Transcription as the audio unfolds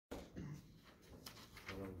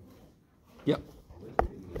Yep.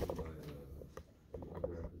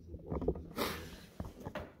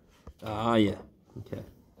 Ah, yeah. Okay.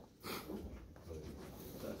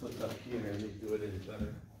 That's what's up here. Let me do it in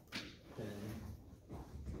better.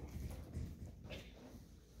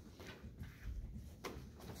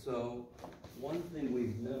 So, one thing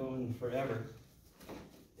we've known forever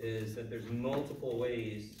is that there's multiple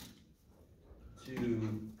ways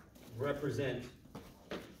to represent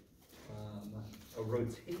a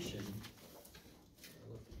rotation.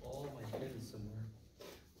 I left all my pens somewhere.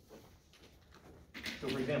 So,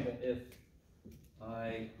 for example, if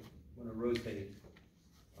I want to rotate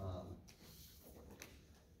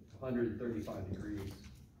 135 degrees,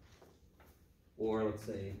 or let's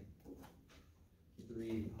say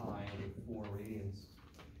 3 pi over 4 radians.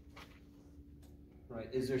 Right?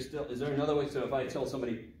 Is there another way? So if I tell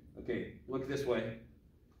somebody, okay, look this way,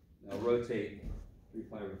 now rotate 3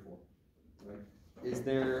 pi over 4. Right? Is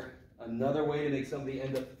there another way to make somebody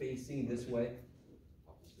end up facing this way?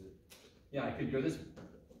 Opposite. Yeah, I could go this way.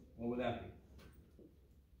 What would that be?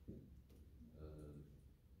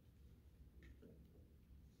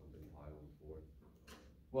 Something pi over 4.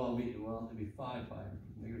 Well, it'd be 5 pi,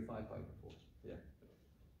 negative 5 pi over 4. Yeah.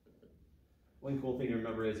 One cool thing to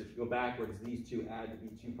remember is if you go backwards, these two add to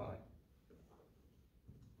be 2 pi.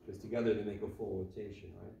 Because together they make a full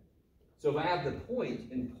rotation, right? So if I have the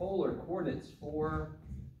point in polar coordinates 4,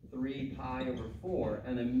 3 pi over 4,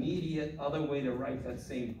 an immediate other way to write that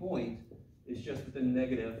same point is just with a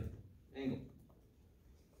negative angle.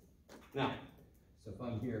 Now, so if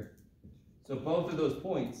I'm here, so both of those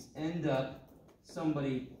points end up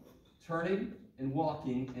somebody turning and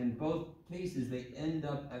walking, in both cases they end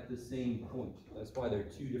up at the same point. That's why they're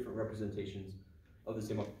two different representations of the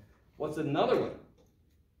same point. What's another one?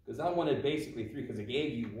 Because I wanted basically 3, because it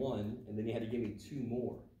gave you 1, and then you had to give me 2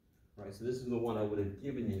 more. Right? So this is the one I would have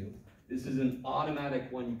given you. This is an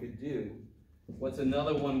automatic one you could do. What's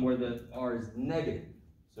another one where the r is negative?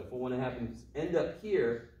 So if I want to have them end up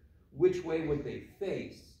here, which way would they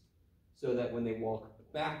face so that when they walk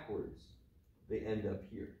backwards, they end up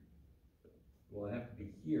here? Well, it have to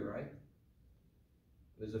be here, right?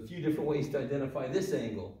 There's a few different ways to identify this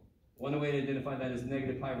angle. One way to identify that is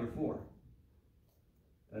negative pi over 4.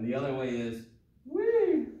 And the other way is,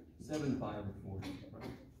 7 pi over 4. Right?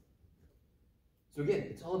 So again,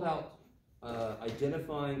 it's all about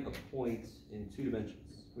identifying a point in 2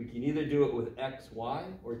 dimensions. We can either do it with x, y,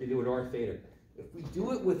 or we can do it with r theta. If we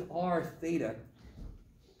do it with r theta,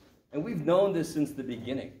 and we've known this since the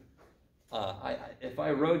beginning, if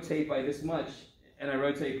I rotate by this much and I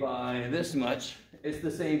rotate by this much, it's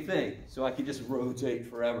the same thing. So I could just rotate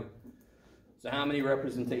forever. So how many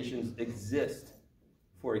representations exist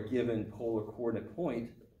for a given polar coordinate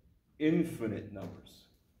point? Infinite numbers.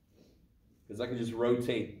 Because I can just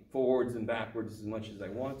rotate forwards and backwards as much as I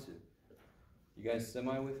want to. You guys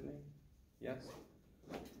semi with me? Yes?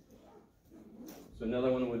 So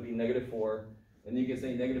another one would be negative 4. And you can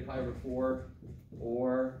say negative pi over 4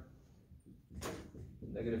 or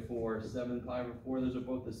negative 4, 7 pi over 4. Those are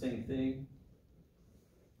both the same thing.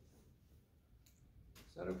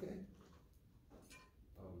 Is that okay?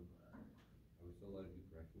 Are we still allowed to do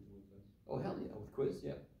corrections with this? Oh, hell yeah, with quiz,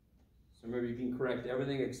 yeah. So remember, you can correct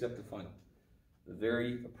everything except the final. The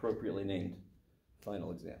very appropriately named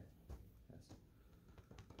final exam. Yes.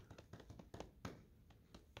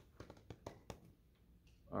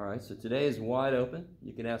 All right, so today is wide open.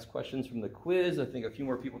 You can ask questions from the quiz. I think a few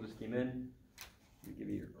more people just came in. Let me give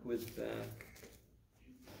you your quiz back.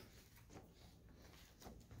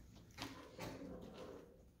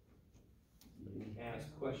 You can ask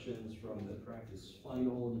questions from the practice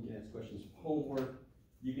final. You can ask questions from homework.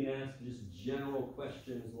 You can ask just general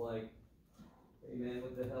questions like, hey man,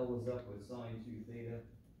 what the hell was up with sine 2 theta?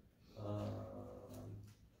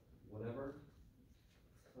 Whatever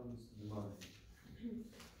comes to mind.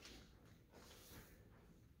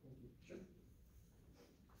 Sure.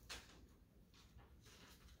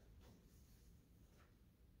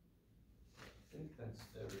 I think that's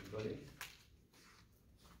everybody.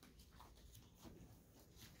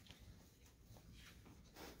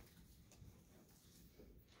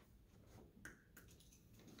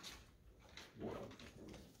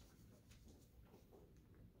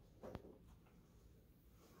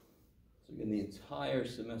 So again, the entire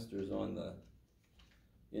semester is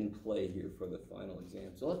in play here for the final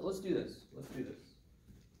exam. So let's do this. Let's do this.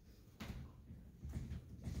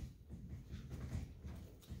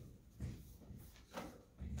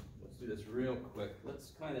 Let's do this real quick.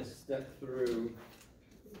 Let's kind of step through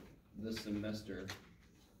the semester.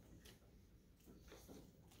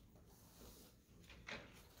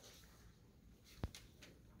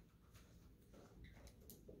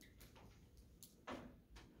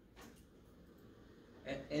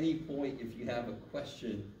 any point, if you have a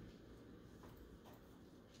question,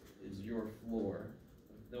 is your floor.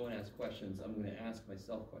 If no one asks questions, I'm going to ask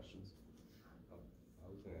myself questions. I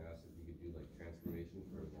was gonna ask if you could do like transformation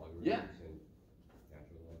for logarithms Yeah. and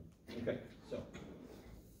natural log. Okay, so,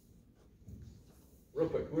 real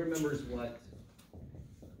quick, who remembers what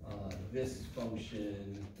this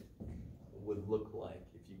function would look like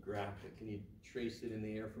if you graphed it? Can you trace it in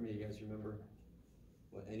the air for me? You guys remember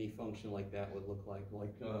what any function like that would look like?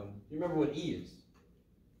 Like, you remember what E is?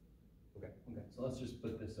 Okay, so let's just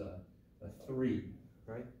put this a 3,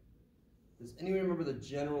 right? Does anyone remember the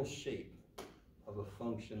general shape of a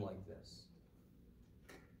function like this?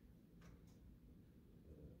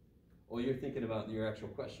 Well, you're thinking about your actual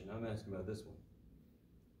question. I'm asking about this one.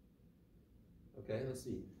 Okay, let's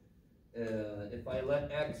see. If I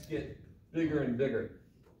let x get bigger and bigger,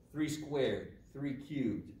 3 squared, 3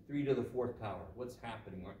 cubed, 3 to the 4th power, what's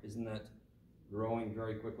happening? Isn't that growing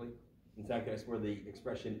very quickly? In fact, that's where the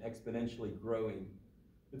expression exponentially growing,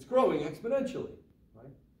 it's growing exponentially,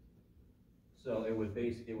 right? So it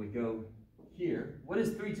would go here. What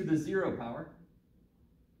is 3 to the 0 power?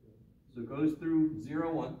 So it goes through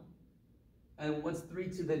 0, 1. And what's 3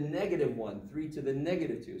 to the negative 1? 3 to the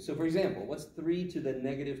negative 2. So for example, what's 3 to the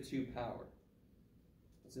negative 2 power?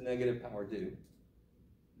 What's the negative power do?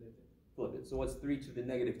 Flip it. So what's 3 to the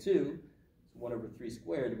negative 2? It's 1 over 3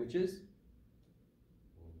 squared, which is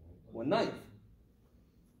 1/9.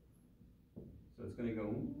 So it's going to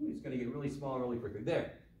go, it's going to get really small really quickly.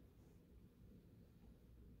 There.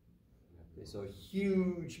 Okay, so a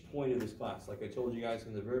huge point of this class, like I told you guys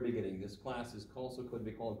from the very beginning, this class is also could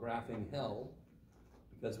be called graphing hell,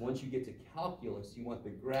 because once you get to calculus, you want the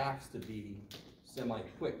graphs to be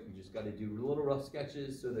semi-quick. You just got to do little rough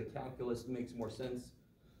sketches so the calculus makes more sense.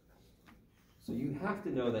 So you have to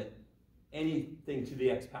know that anything to the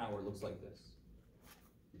x power looks like this.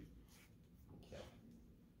 Okay.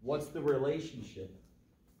 What's the relationship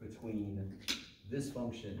between this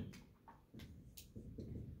function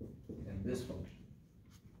and this function?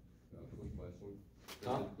 Quick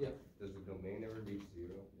question. Yeah. Does the domain ever reach 0?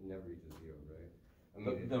 It never reaches 0, right? I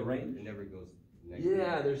mean, The range? It never goes negative.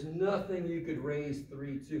 Yeah, there's nothing you could raise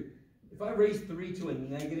 3 to. If I raise 3 to a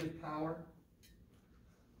negative power,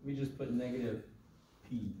 we just put negative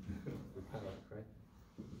p for power, right?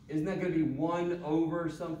 Isn't that going to be 1 over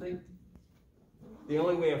something? The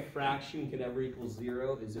only way a fraction can ever equal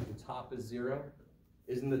 0 is if the top is 0.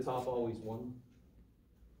 Isn't the top always 1?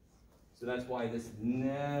 So that's why this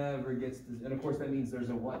never gets to, and of course that means there's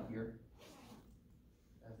a what here?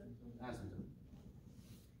 Asymptote.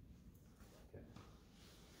 Okay.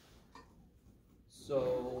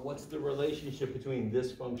 So what's the relationship between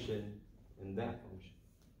this function and that function?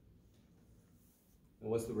 And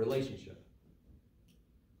what's the relationship?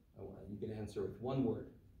 Oh, you can answer with one word.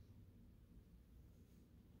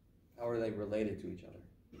 How are they related to each other?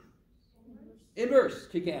 Inverse.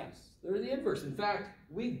 Kick ass. They're the inverse. In fact,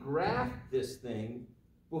 we graphed this thing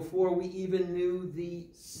before we even knew the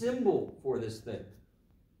symbol for this thing.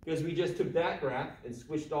 Because we just took that graph and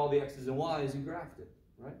switched all the x's and y's and graphed it,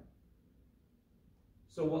 right?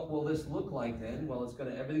 So what will this look like then? Well,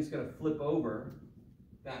 everything's going to flip over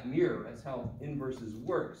that mirror. That's how inverses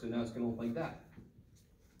work. So now it's going to look like that.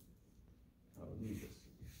 I'll leave this.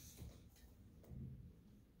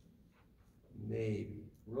 Maybe.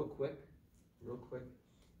 Real quick.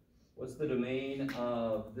 What's the domain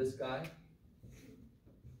of this guy?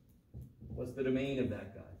 What's the domain of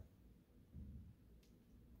that guy?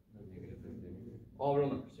 Negative infinity. All real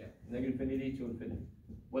numbers, yeah. Negative infinity to infinity.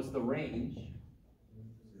 What's the range?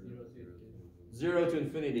 0 to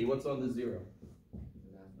infinity. What's on the 0?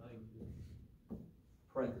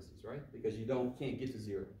 Parentheses, right? Because you can't get to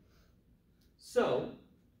 0. So,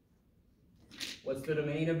 what's the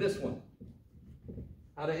domain of this one?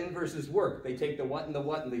 How do inverses work? They take the what and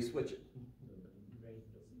they switch it.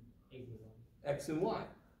 X and Y.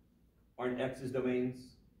 Aren't X's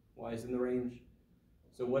domains? Y's in the range?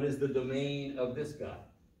 So what is the domain of this guy?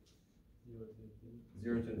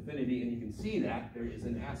 0 to infinity, and you can see that there is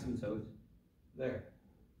an asymptote there.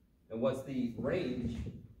 And what's the range?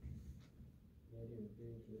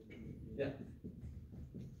 Yeah.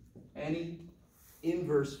 Any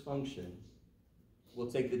inverse function will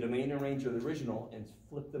take the domain and range of the original and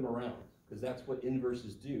flip them around, because that's what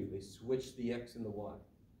inverses do. They switch the x and the y.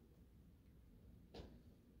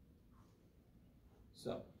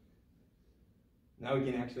 So, now we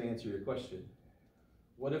can actually answer your question.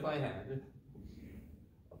 What if I had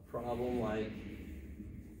a problem like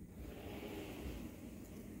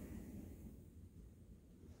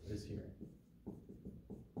this here?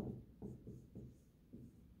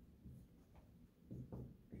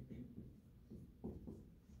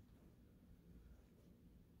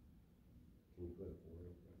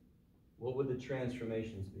 what would the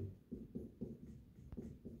transformations be?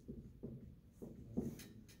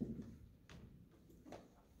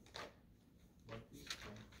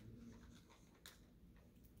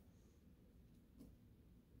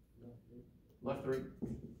 Left 3.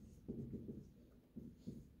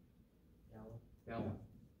 Down 1.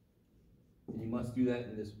 And you must do that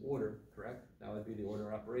in this order, correct? That would be the order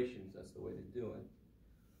of operations. That's the way to do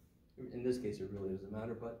it. In this case, it really doesn't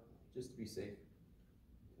matter, but just to be safe.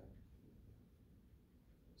 Okay.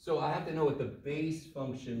 So I have to know what the base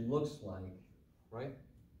function looks like, right?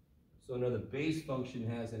 So now the base function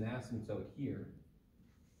has an asymptote here.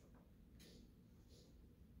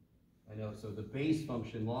 I know, so the base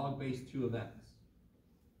function, log base 2 of x.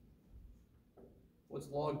 What's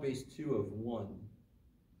log base 2 of 1?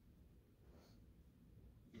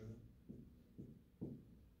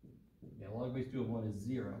 Yeah, log base 2 of 1 is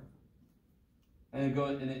 0. And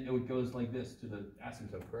it goes like this to the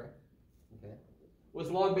asymptote, correct? Okay. What's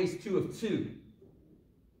log base 2 of 2?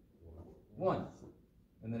 1.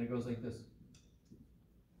 And then it goes like this.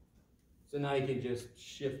 So now you can just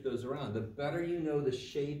shift those around. The better you know the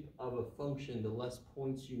shape of a function, the less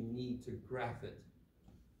points you need to graph it.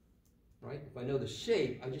 Right? If I know the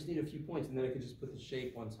shape, I just need a few points, and then I can just put the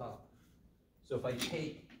shape on top. So if I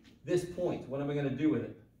take this point, what am I going to do with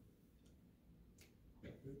it?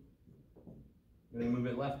 I'm going to move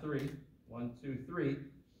it left 3. 1, 2, 3.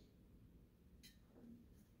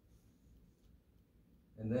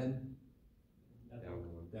 And then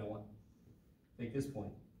down 1. Take this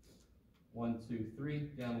point. 1, 2, 3,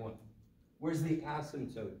 down 1. Where's the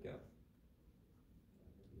asymptote go?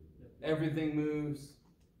 Everything moves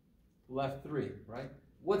left 3, right?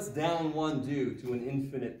 What's down 1 do to an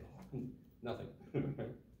infinite? Nothing.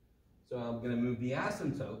 So I'm going to move the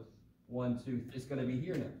asymptote. 1, 2, it's going to be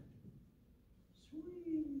here now. Sweet.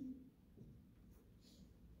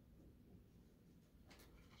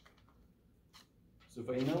 So if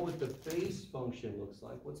I know what the base function looks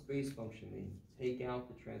like, what's base function mean? Take out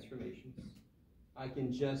the transformations. I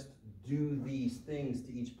can just do these things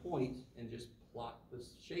to each point and just plot the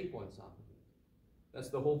shape on top of it. That's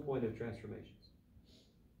the whole point of transformations.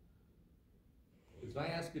 If I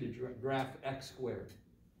ask you to graph x squared,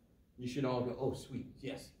 you should all go, oh, sweet,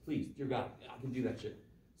 yes, please, dear God, I can do that shit.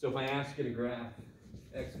 So if I ask you to graph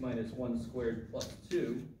x minus 1 squared plus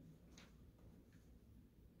 2,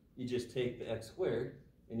 you just take the x squared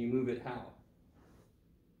and you move it how?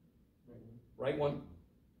 Right 1?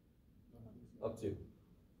 Up 2.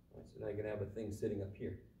 Right, so now you're going to have a thing sitting up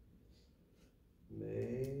here.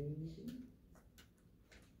 Maybe.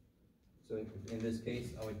 So in this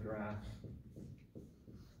case, I would graph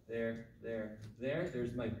there, there, there.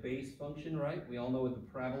 There's my base function, right? We all know what the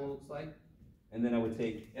parabola looks like. And then I would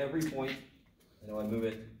take every point and I would move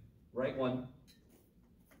it right 1,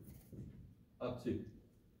 up 2.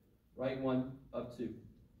 Right 1, up 2.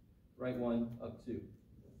 Right 1, up 2.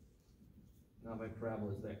 Now my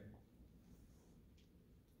parabola is there.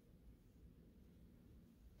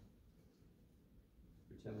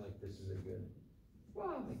 Pretend like this is a good.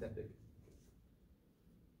 Wow, make that big.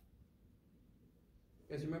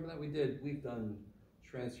 You guys remember that we've done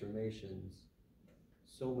transformations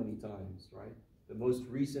so many times, right? The most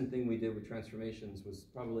recent thing we did with transformations was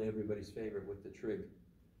probably everybody's favorite with the trig,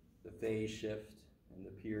 the phase shift and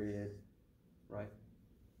the period, right?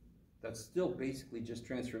 That's still basically just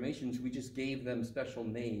transformations. We just gave them special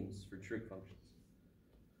names for trig functions.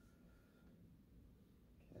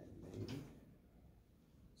 Okay, maybe.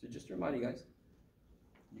 So just to remind you guys,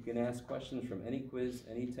 you can ask questions from any quiz,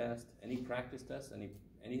 any test, any practice test,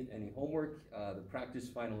 any homework, the practice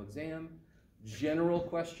final exam. General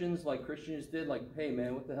questions like Christian just did, like, hey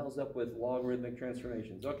man, what the hell's up with logarithmic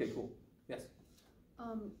transformations? Okay, cool. Yes?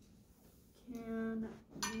 Can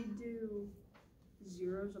we do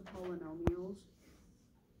zeros of polynomials?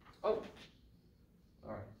 Oh,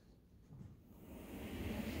 all right.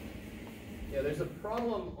 Yeah, there's a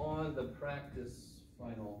problem on the practice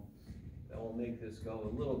final that will make this go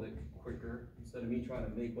a little bit quicker instead of me trying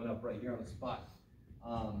to make one up right here on the spot.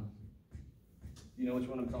 You know which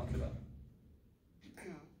one I'm talking about?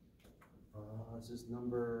 No. This is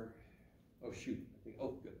number, oh shoot, I think,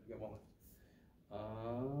 oh good, I got one left.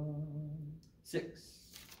 6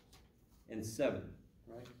 and 7,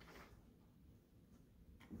 right?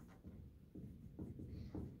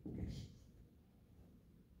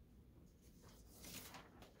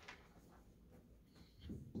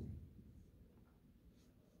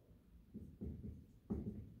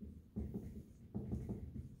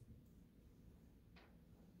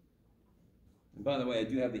 And by the way, I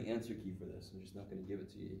do have the answer key for this. I'm just not going to give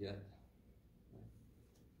it to you yet.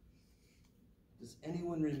 Does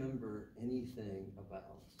anyone remember anything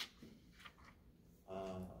about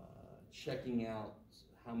checking out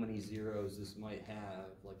how many zeros this might have?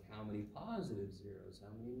 Like how many positive zeros,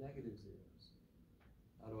 how many negative zeros?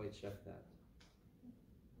 How do I check that?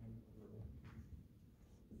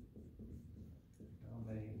 How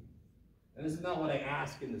many? And this is not what I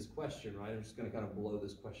ask in this question, right? I'm just going to kind of blow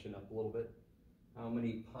this question up a little bit. How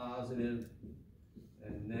many positive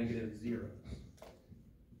and negative zeros?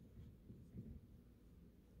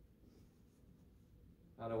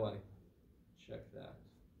 How do I check that?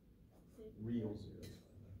 Real zeros.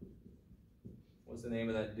 What's the name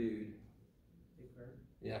of that dude? Descartes.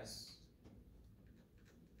 Yes.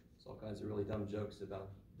 There's all kinds of really dumb jokes about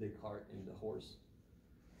Descartes and the horse.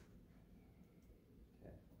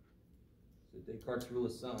 Okay. So Descartes' rule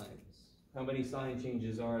of signs. How many sign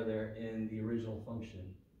changes are there in the original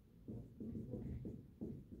function?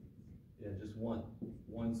 Yeah, just one.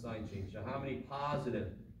 One sign change. So how many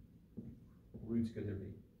positive roots could there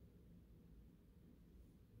be?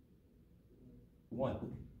 One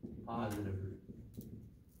positive root.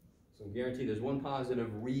 So guarantee there's one positive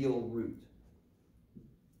real root.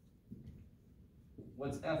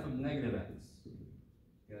 What's f of negative x?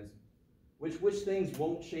 Guys, which things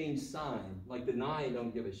won't change sign? Like the 9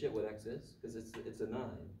 don't give a shit what x is, because it's a 9.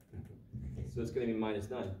 So it's going to be minus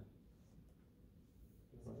 9.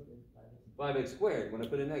 5x squared, when I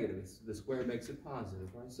put a negative, the square makes it positive,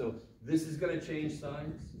 right? So this is going to change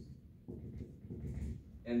signs.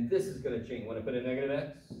 And this is going to change. When I put a negative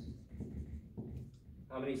x,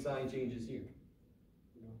 how many sign changes here?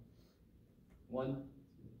 1,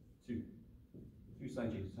 2. 2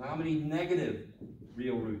 sign changes. How many negative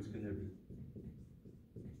real roots can there be?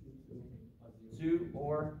 2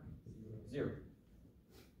 or 0.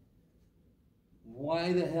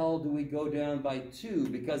 Why the hell do we go down by 2?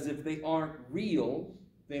 Because if they aren't real,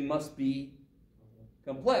 they must be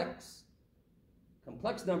complex.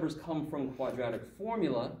 Complex numbers come from quadratic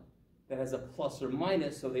formula that has a plus or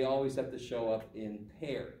minus, so they always have to show up in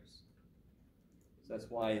pairs. So that's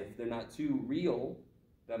why if they're not 2 real,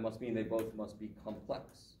 that must mean they both must be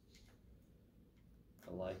complex.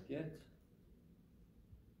 I like it.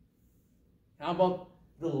 How about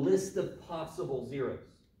the list of possible zeros?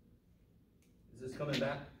 Is this coming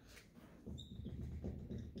back?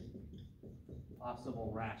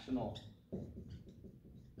 Possible rational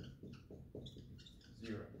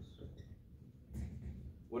zeros.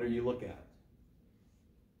 What do you look at?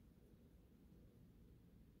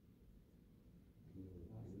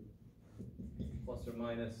 Plus or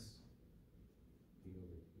minus?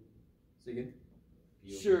 Say again?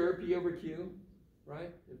 Sure, P over Q, right?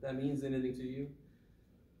 If that means anything to you.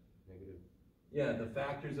 Negative. Yeah, the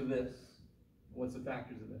factors of this. What's the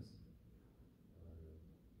factors of this?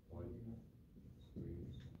 1, 3.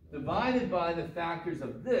 Divided by the factors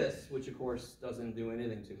of this, which of course doesn't do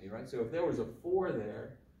anything to me, right? So if there was a 4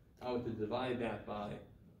 there, I would divide that by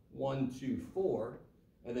 1, 2, 4,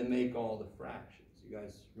 and then make all the fractions. You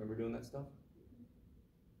guys remember doing that stuff?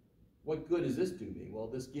 What good does this do me? Well,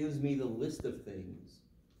 this gives me the list of things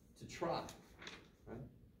to try, right?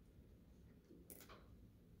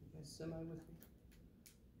 You guys semi with me?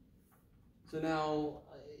 So now,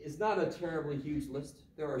 it's not a terribly huge list.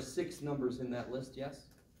 There are 6 numbers in that list, yes?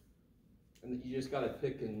 And you just got to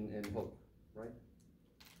pick and hope, right?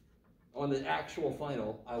 On the actual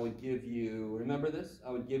final, I would give you, remember this?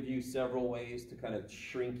 I would give you several ways to kind of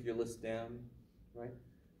shrink your list down, right?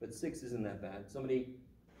 But 6 isn't that bad. Somebody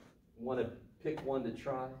want to pick one to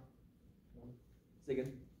try? Say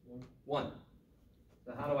again? 1.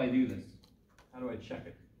 So how do I do this? How do I check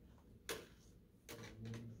it?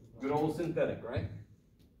 Good old synthetic, right?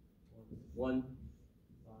 1.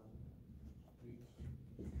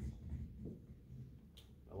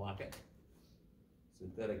 I like it.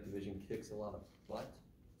 Synthetic division kicks a lot of butt.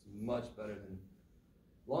 It's much better than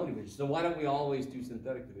long division. So why don't we always do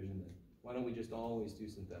synthetic division then? Why don't we just always do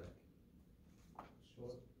synthetic?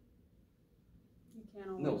 Short. You can't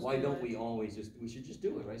always No, why do don't it. we always just, we should just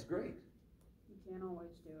do it, right? It's great. You can't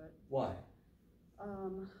always do it. Why? I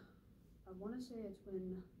want to say it's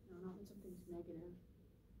when, no, not when something's negative.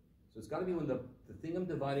 So it's got to be when the thing I'm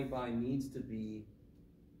dividing by needs to be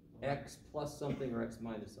x plus something or x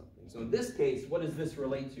minus something. So in this case, what does this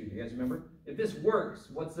relate to? Do you guys remember? If this works,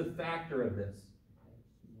 what's the factor of this?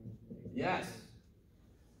 Yes.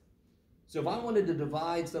 So if I wanted to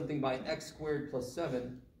divide something by x squared plus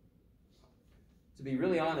 7, to be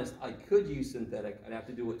really honest, I could use synthetic. I'd have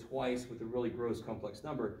to do it twice with a really gross complex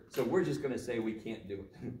number. So we're just going to say we can't do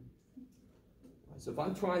it. So if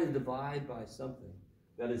I'm trying to divide by something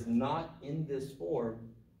that is not in this form,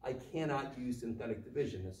 I cannot use synthetic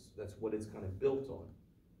division. That's what it's kind of built on.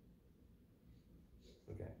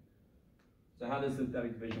 Okay. So how does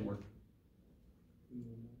synthetic division work?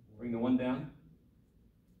 Bring the 1 down.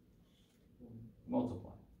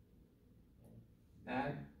 Multiply.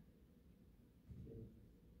 Add.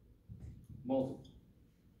 Multiply.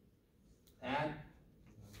 Add.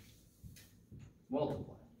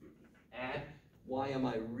 Multiply. Add. Why am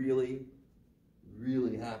I really,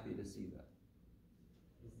 really happy to see that?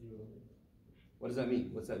 What does that mean?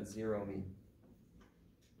 What's that 0 mean?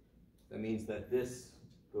 That means that this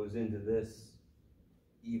goes into this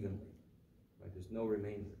evenly. Right? There's no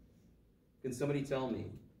remainder. Can somebody tell me,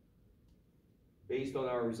 based on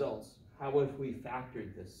our results, how have we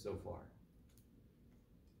factored this so far?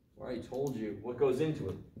 I already told you what goes into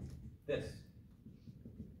it. This.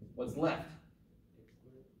 What's left?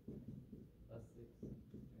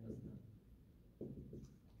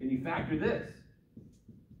 Can you factor this?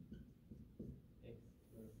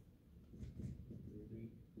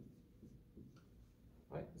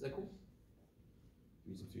 Right, is that cool?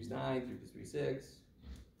 3 sub 3 is 9, 3 plus 3 is 6.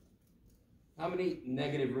 How many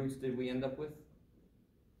negative roots did we end up with?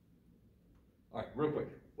 All right, real quick.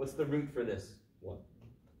 What's the root for this? 1.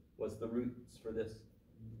 What's the roots for this?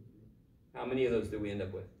 How many of those did we end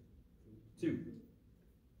up with? 2.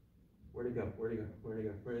 Where'd it go? Where'd it go? Where'd it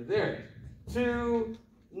go? Where'd it go? There. 2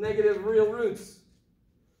 negative real roots.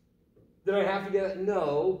 Did I have to get it?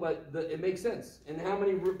 No, but it makes sense. And how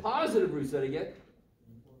many positive roots did I get?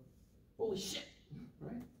 Holy shit.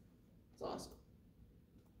 Right? It's awesome.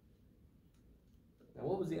 Now,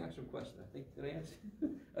 what was the actual question? I think, did I answer?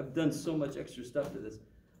 I've done so much extra stuff to this.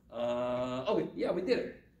 Okay, yeah, we did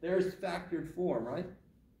it. There's factored form, right?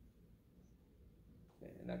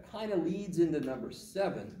 Okay, and that kind of leads into number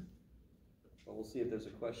 7. But we'll see if there's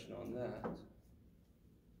a question on that.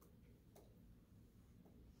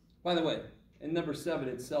 By the way, in number 7,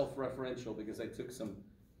 it's self-referential because I took some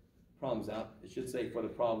problems out. It should say for the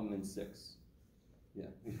problem in 6. Yeah.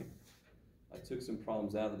 I took some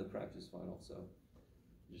problems out of the practice final, so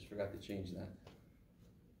I just forgot to change that.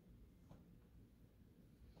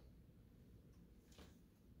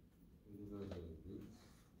 Those are the roots.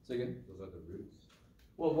 Say again? Those are the roots.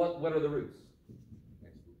 Well, what are the roots?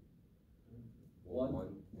 Next to 1. 1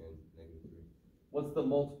 and negative 3. What's the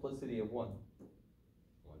multiplicity of 1?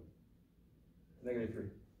 1. Negative 3.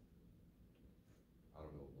 I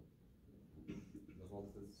don't know. The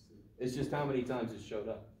multiplicity. It's just how many times it showed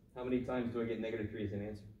up. How many times do I get negative 3 as an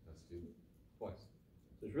answer? That's 2. Twice.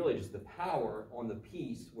 So it's really just the power on the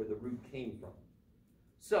piece where the root came from.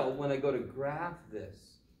 So when I go to graph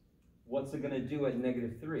this, what's it going to do at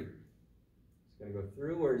negative 3? It's going to go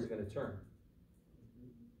through, or is it going to turn?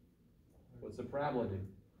 What's the parabola do?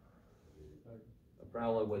 A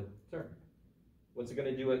parabola would turn. What's it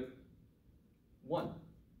going to do at 1?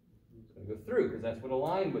 It's going to go through, because that's what a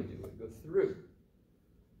line would do. It would go through.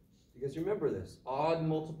 Because remember this, odd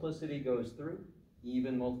multiplicity goes through,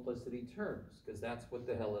 even multiplicity turns, because that's what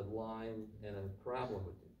the hell a line and a parabola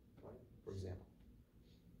would do, right? For example.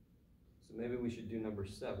 So maybe we should do number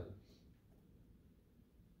 7.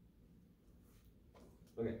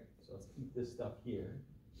 Okay, so let's keep this stuff here.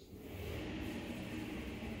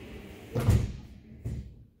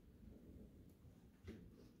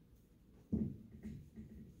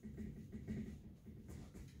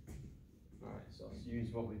 So let's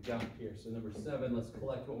use what we've got here. So number 7, let's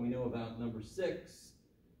collect what we know about number 6.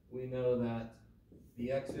 We know that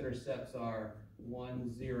the x-intercepts are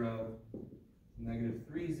 1, 0, negative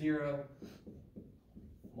 3, 0,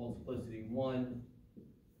 multiplicity 1,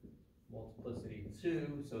 multiplicity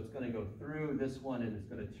 2. So it's going to go through this one and it's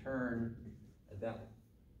going to turn at that one.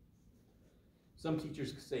 Some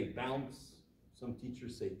teachers say bounce. Some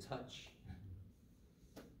teachers say touch.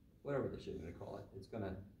 Whatever they should going to call it. It's going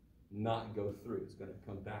to not go through. It's going to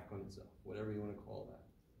come back on itself, whatever you want to call that.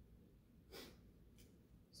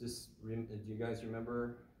 Is this, do you guys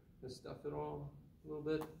remember this stuff at all? A little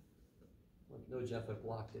bit? No, Jeff, I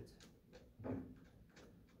blocked it.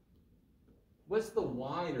 What's the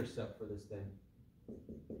y-intercept for this thing?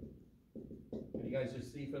 Can you guys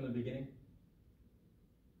just see from the beginning?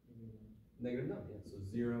 Negative 9, yeah, so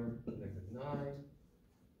 0, negative 9.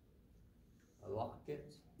 I lock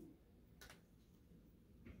it.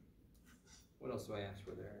 What else do I ask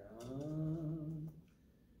for there?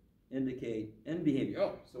 Indicate end behavior.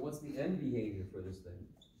 Oh, so what's the end behavior for this thing?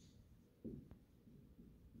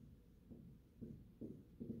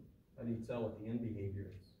 How do you tell what the end behavior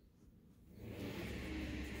is?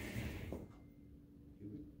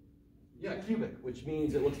 Cubic. Yeah, cubic, which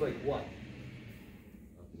means it looks like what?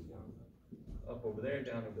 Up and down. Up over there,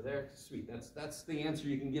 down over there. Sweet. That's the answer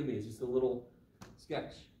you can give me. It's just a little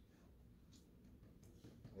sketch.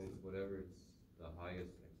 And whatever it's the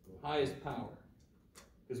highest exponent. Highest power.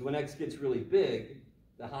 Because when x gets really big,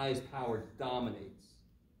 the highest power dominates.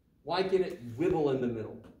 Why can it wibble in the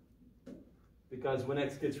middle? Because when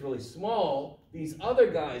x gets really small, these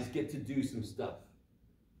other guys get to do some stuff.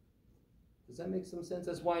 Does that make some sense?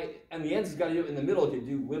 That's why, and the answer's got to do it in the middle to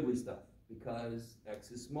do wibbly stuff, because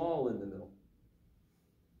x is small in the middle.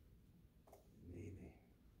 Maybe.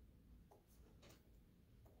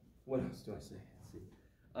 What else do I say? Let's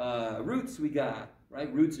see. Roots we got,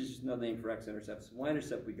 right? Roots is just another name for x-intercepts.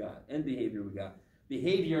 Y-intercept we got. And behavior we got.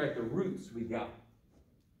 Behavior at the roots we got.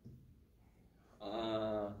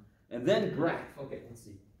 And then graph. Okay, let's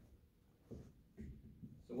see.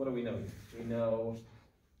 So what do we know? We know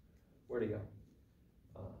where to go.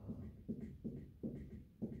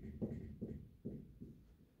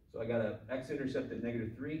 So I got an x-intercept at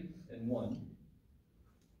 -3 and 1.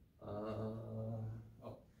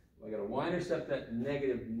 I got a y-intercept at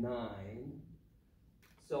 -9.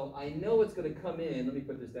 So I know it's going to come in. Let me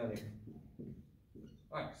put this down here.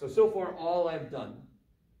 All right, so far all I've done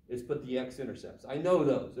is put the x-intercepts. I know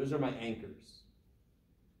those. Those are my anchors.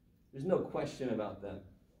 There's no question about them.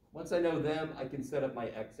 Once I know them, I can set up my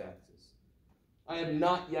x-axis. I have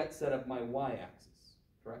not yet set up my y-axis,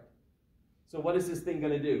 correct? So what is this thing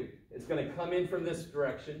going to do? It's going to come in from this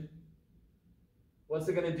direction. What's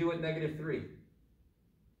it going to do at -3?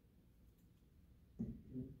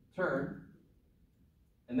 Turn.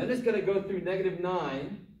 And then it's going to go through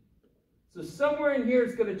 -9. So somewhere in here,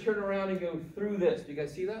 it's going to turn around and go through this. Do you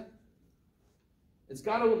guys see that? It's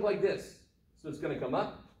got to look like this. So it's going to come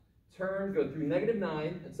up, turn, go through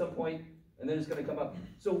 -9 at some point, and then it's going to come up.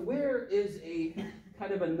 So where is a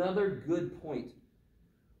kind of another good point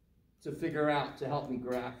to figure out to help me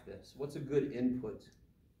graph this? What's a good input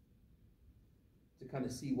to kind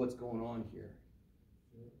of see what's going on here?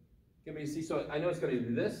 Get me to see. So I know it's going to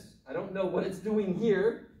do this. I don't know what it's doing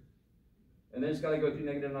here. And then it's got to go through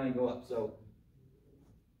 -9 and go up. So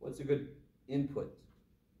what's a good input?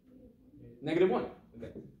 -1.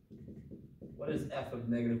 Okay. What is f of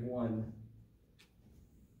 -1?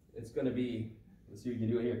 It's going to be, let's see if we can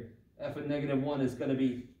do it here. F of -1 is going to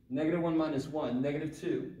be -1 minus 1,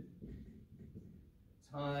 -2,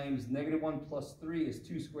 times -1 plus 3 is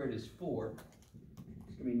 2 squared is 4.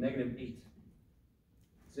 It's going to be -8.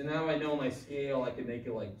 So now I know my scale. I can make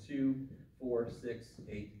it like 2, 4, 6,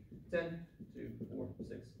 8, 10. 2, 4,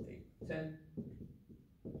 6, 8, 10.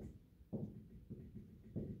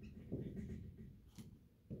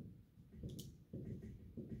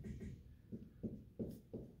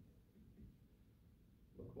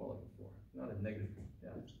 Look what I'm looking for. Not a -4.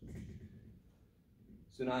 Yeah.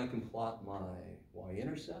 So now I can plot my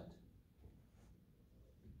y-intercept.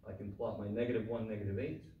 I can plot my -1,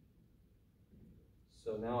 -8.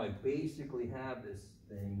 So now I basically have this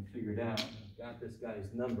thing figured out. I've got this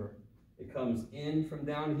guy's number. It comes in from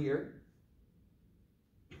down here,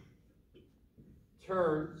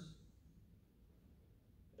 turns,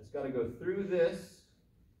 it's got to go through this,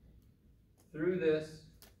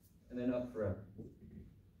 and then up forever.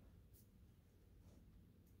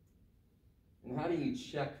 And how do you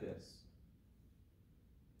check this?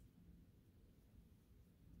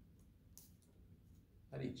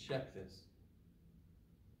 How do you check this?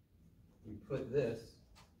 You put this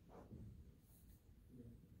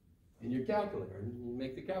in your calculator, and you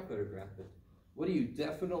make the calculator graph it. What do you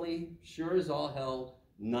definitely, sure as all hell,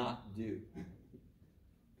 not do?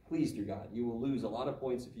 Please, dear God, you will lose a lot of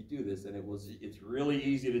points if you do this, and it's really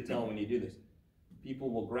easy to tell when you do this. People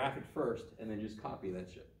will graph it first, and then just copy that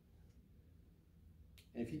shit.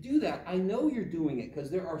 And if you do that, I know you're doing it, because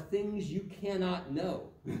there are things you cannot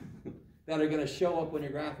know that are going to show up when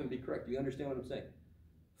your graph and be correct. Do you understand what I'm saying?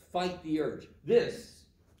 Fight the urge. This,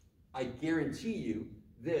 I guarantee you,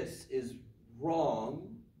 this is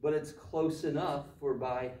wrong, but it's close enough for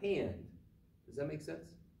by hand. Does that make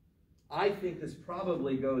sense? I think this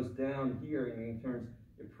probably goes down here and turns,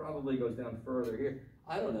 it probably goes down further here.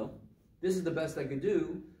 I don't know. This is the best I could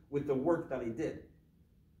do with the work that I did.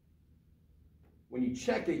 When you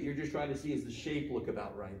check it, you're just trying to see, does the shape look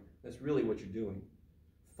about right? That's really what you're doing.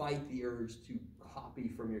 Fight the urge to copy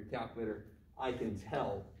from your calculator. I can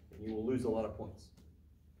tell, and you will lose a lot of points.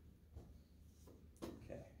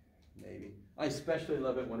 Okay, maybe. I especially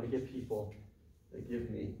love it when I get people that give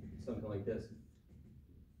me something like this.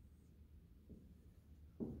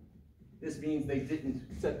 This means they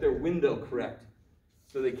didn't set their window correct,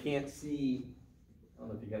 so they can't see. I don't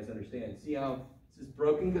know if you guys understand. See how this is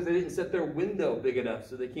broken? Because they didn't set their window big enough,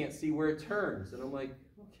 so they can't see where it turns. And I'm like,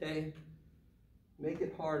 okay, make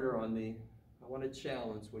it harder on me. I want a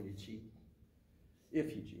challenge when you cheat.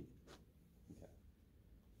 If you cheat. Okay.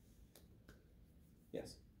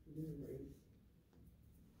 Yes?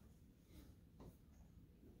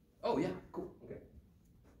 Oh, yeah, cool, okay.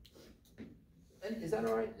 And is that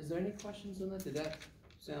all right? Is there any questions on that? Did that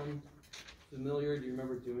sound familiar? Do you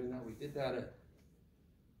remember doing that? We did that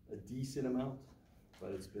a decent amount,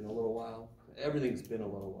 but it's been a little while. Everything's been a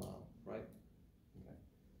little while, right?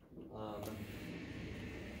 Okay.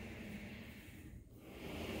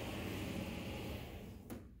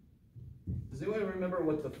 Does anyone remember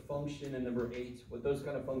what the function in number 8, what those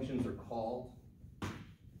kind of functions are called?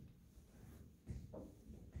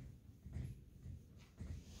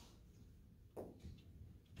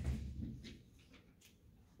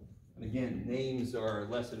 And again, names are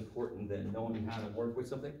less important than knowing how to work with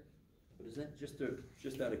something. But is that just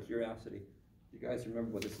out of curiosity? Do you guys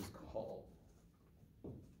remember what this is called?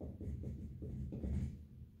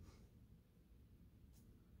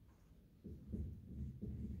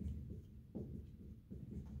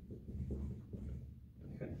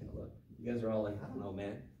 You guys are all like, I don't know,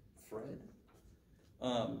 man. Fred?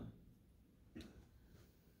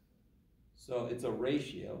 So it's a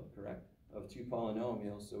ratio, correct, of two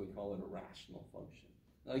polynomials, so we call it a rational function.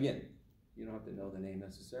 Now again, you don't have to know the name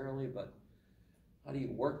necessarily, but how do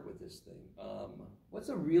you work with this thing? What's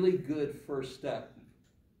a really good first step,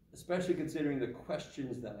 especially considering the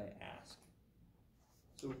questions that I ask?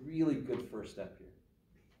 It's a really good first step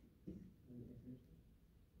here.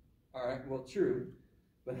 All right, well, true,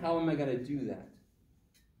 but how am I going to do that?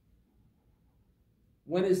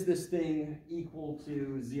 When is this thing equal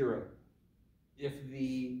to 0?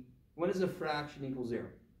 When is a fraction equal 0?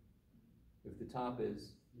 If the top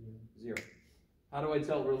is 0. How do I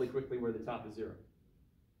tell really quickly where the top is 0?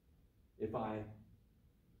 If I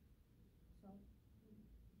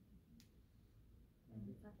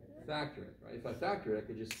factor it, right? If I factor it, I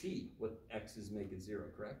could just see what x's make it 0,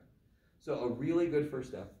 correct? So a really good first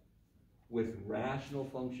step with rational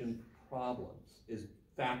function problems is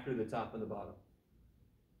factor the top and the bottom.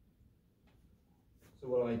 So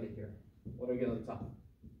what do I get here? What do I get on the top?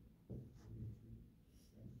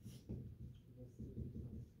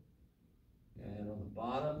 And on the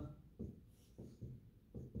bottom,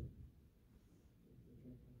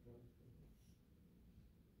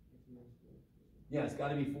 yeah, it's got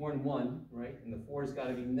to be 4 and 1, right? And the 4's got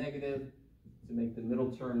to be negative to make the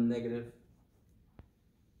middle term negative.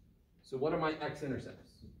 So what are my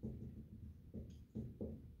x-intercepts?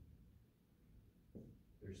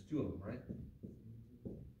 There's 2 of them, right?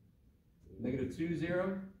 Negative 2,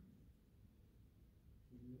 0,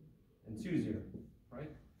 and 2, 0, right?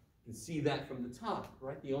 You can see that from the top,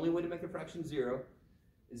 right? The only way to make a fraction 0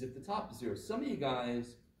 is if the top is 0. Some of you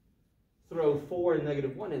guys throw 4 and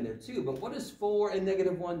negative 1 in there too, but what does 4 and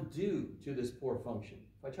negative 1 do to this poor function?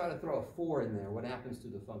 If I try to throw a 4 in there, what happens to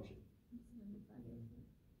the function?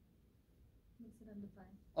 Makes it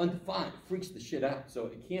undefined. Undefined. Freaks the shit out. So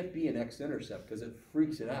it can't be an x-intercept because it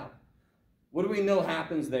freaks it out. What do we know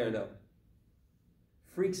happens there though?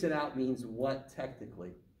 Freaks it out means what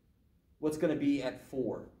technically? What's going to be at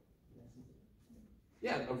 4?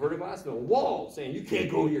 Yeah, a vertical asymptote, a wall saying you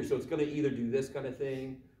can't go here. So it's going to either do this kind of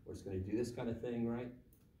thing or it's going to do this kind of thing, right?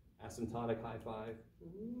 Asymptotic high five.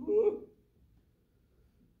 Okay,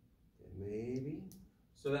 maybe.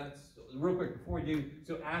 So that's, real quick, before we do,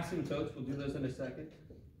 so asymptotes, we'll do those in a second.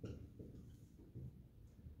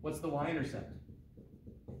 What's the y-intercept?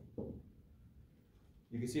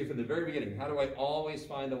 You can see it from the very beginning. How do I always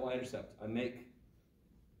find the y-intercept? I make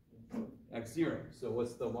x0. So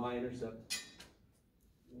what's the y-intercept?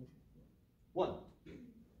 1.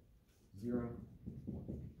 0.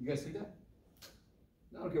 You guys see that?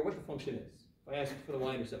 I don't care what the function is. If I ask you for the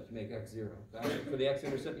y-intercept, you make x0. If I ask you for the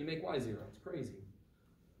x-intercept, you make y0. It's crazy.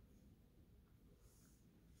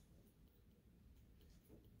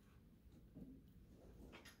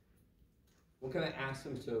 What kind of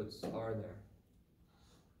asymptotes are there?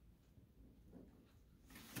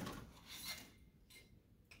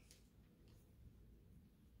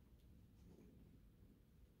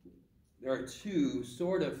 There are 2,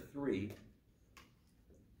 sort of 3.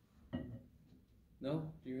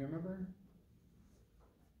 No? Do you remember?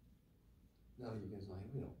 No, you guys like,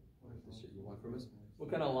 we don't want the shit you want from us.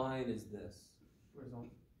 What kind of line is this? Vertical.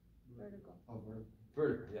 Oh, vertical.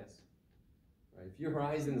 Vertical, yes. Right. If your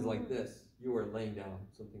horizon is like this, you are laying down.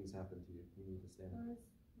 Something's happened to you. You need to stand up.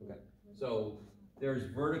 Okay. So there's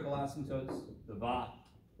vertical asymptotes, the va,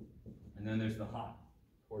 and then there's the ha,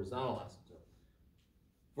 horizontal asymptote.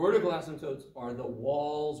 Vertical asymptotes are the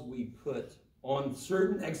walls we put on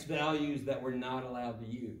certain x values that we're not allowed to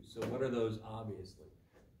use. So what are those, obviously?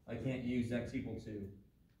 I can't use x equal to.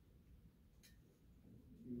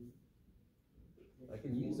 I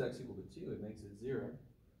can use x equal to 2, it makes it 0.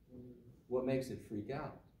 What makes it freak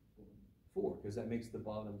out? 4, because that makes the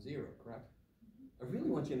bottom 0, correct? I really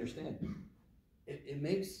want you to understand. It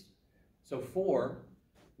makes, so 4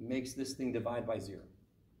 makes this thing divide by 0.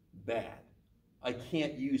 Bad. I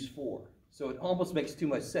can't use 4. So it almost makes too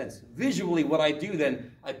much sense. Visually, what I do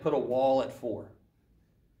then, I put a wall at 4.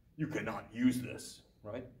 You cannot use this,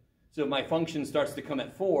 right? So my function starts to come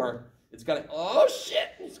at 4, it's got to, oh shit,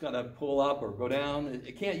 it's got to pull up or go down.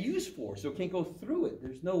 It can't use 4, so it can't go through it.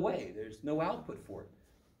 There's no way. There's no output for it.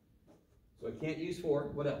 So I can't use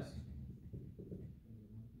 4. What else?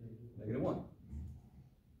 -1.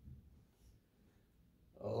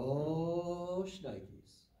 Oh,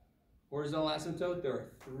 shnikes. Horizontal asymptote, there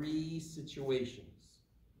are 3 situations.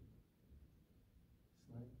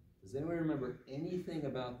 Does anyone remember anything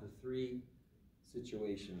about the 3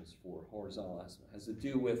 situations for horizontal asymptote? It has to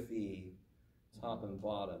do with the top and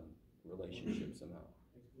bottom relationship somehow.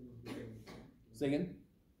 Say again?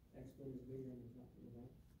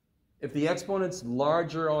 If the exponent's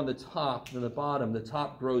larger on the top than the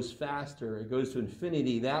top grows faster, it goes to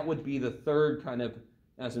infinity, that would be the 3rd kind of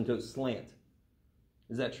asymptote, slant.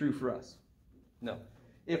 Is that true for us? No.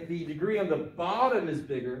 If the degree on the bottom is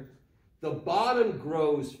bigger, the bottom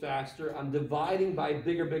grows faster. I'm dividing by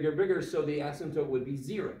bigger, bigger, bigger, so the asymptote would be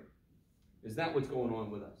 0. Is that what's going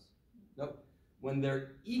on with us? Nope. When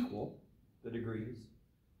they're equal, the degrees,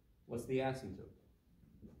 what's the asymptote?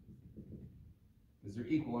 Because they're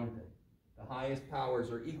equal, aren't they? The highest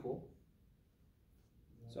powers are equal.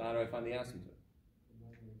 So how do I find the asymptote?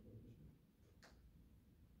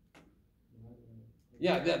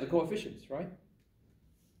 Yeah, the coefficients, right?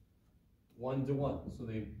 1 to 1. So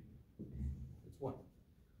it's 1.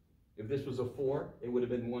 If this was a 4, it would have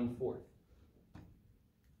been 1/4.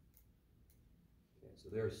 Okay, so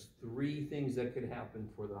there's 3 things that could happen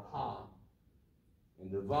for the ha, and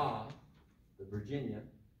the va, the Virginia,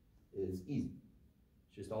 is easy.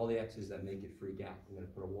 It's just all the x's that make it freak out. I'm going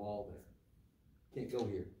to put a wall there. Can't go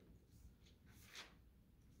here.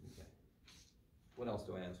 Okay. What else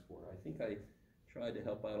do I ask for? I think I tried to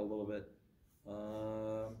help out a little bit.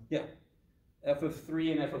 Yeah. F of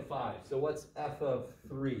 3 and F of 5. So what's F of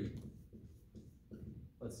 3?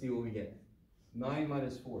 Let's see what we get. 9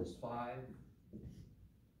 minus 4 is 5.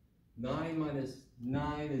 9 minus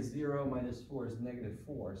 9 is 0, minus 4 is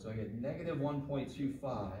 -4. So I get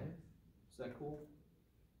 -1.25. Is that cool?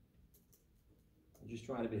 I'm just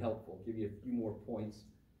trying to be helpful, give you a few more points.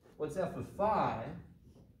 What's F of 5?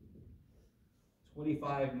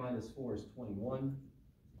 25 minus 4 is 21.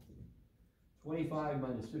 25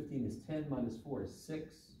 minus 15 is 10, minus 4 is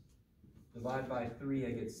 6. Divide by 3,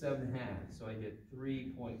 I get 7/2, so I get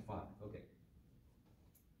 3.5. Okay.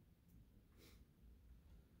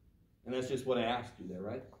 And that's just what I asked you there,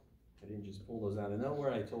 right? I didn't just pull those out of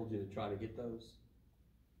nowhere. I told you to try to get those.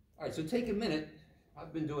 All right, so take a minute.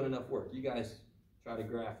 I've been doing enough work. You guys try to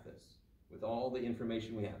graph this with all the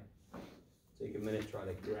information we have. Take a minute, try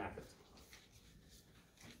to graph it.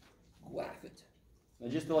 Graph it.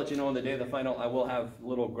 And just to let you know, on the day of the final, I will have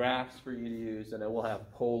little graphs for you to use, and I will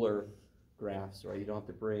have polar graphs, right? You don't have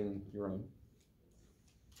to bring your own.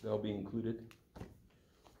 They'll be included.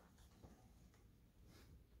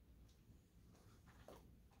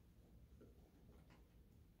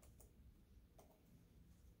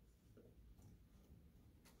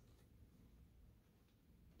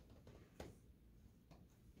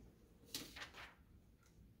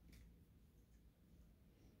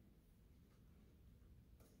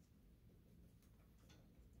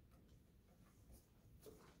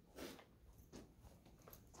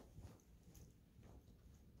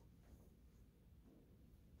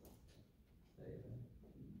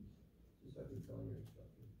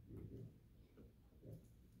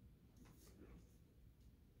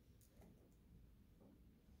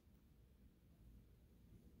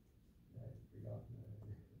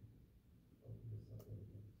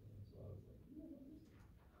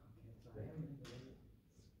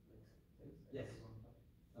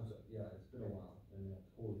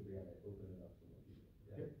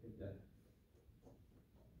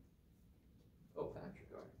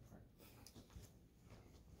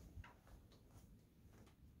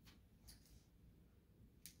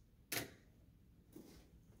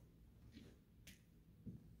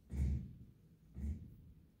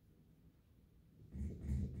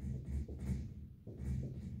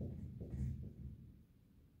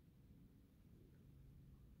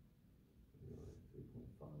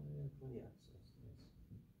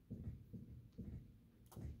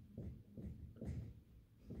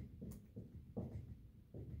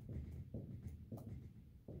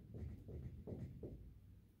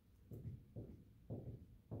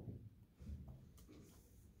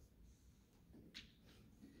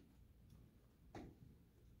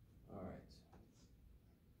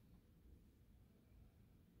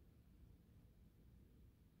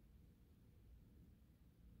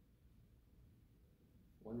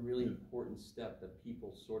 one really important step that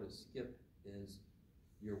people sort of skip is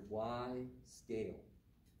your Y scale.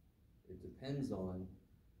 It depends on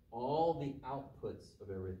all the outputs of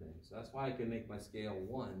everything. So that's why I can make my scale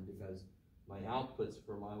 1, because my outputs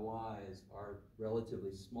for my Y's are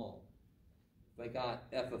relatively small. If I got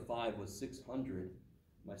f of 5 was 600,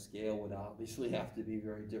 my scale would obviously have to be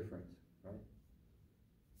very different, right?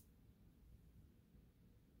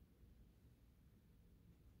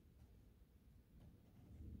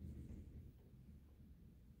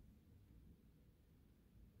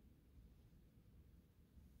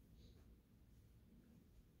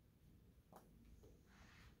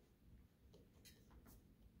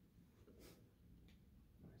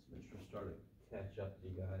 So make sure I start to catch up to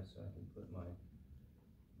you guys so I can put my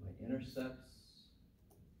intercepts,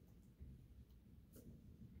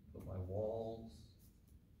 put my walls.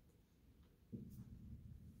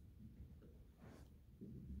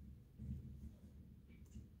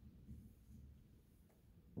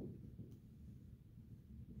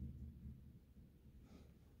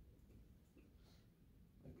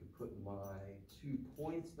 I could put my 2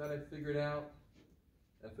 points that I figured out.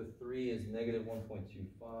 F of 3 is negative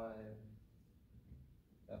 1.25.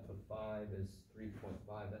 F of 5 is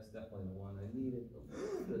 3.5. That's definitely the one I needed a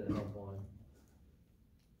little bit of help on.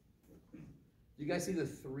 Do you guys see the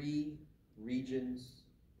 3 regions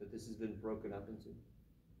that this has been broken up into?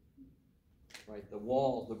 Right, the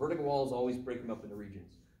walls, the vertical walls always break them up into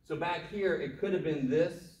regions. So back here, it could have been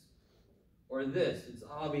this or this. It's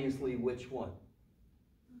obviously which one?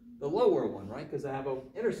 The lower one, right? Because I have an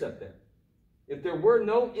intercept there. If there were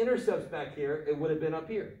no intercepts back here, it would have been up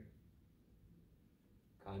here.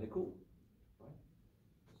 Kind of cool, right?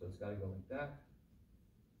 So it's got to go like that.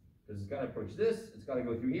 Because it's got to approach this, it's got to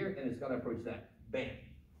go through here, and it's got to approach that. Bam.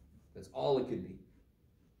 That's all it could be.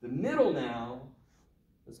 The middle now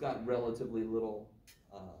has got relatively little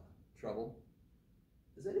trouble.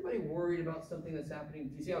 Is anybody worried about something that's happening?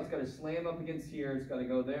 Do you see how it's got to slam up against here, it's got to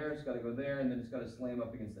go there, it's got to go there, and then it's got to slam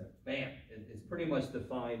up against there. Bam! It's pretty much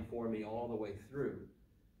defined for me all the way through.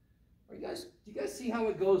 Do you guys see how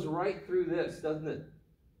it goes right through this, doesn't it?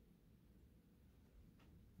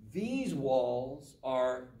 These walls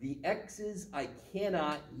are the X's I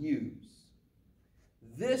cannot use.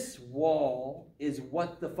 This wall is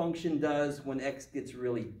what the function does when X gets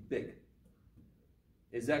really big.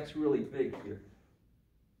 Is X really big here?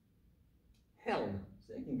 Hell no.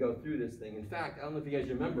 So it can go through this thing. In fact, I don't know if you guys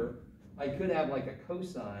remember, I could have like a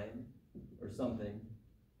cosine or something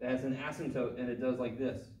that has an asymptote and it does like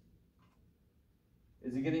this.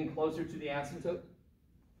 Is it getting closer to the asymptote?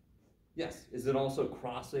 Yes. Is it also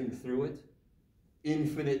crossing through it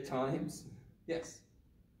infinite times? Yes.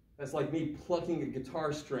 That's like me plucking a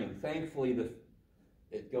guitar string. Thankfully,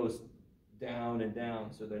 it goes down and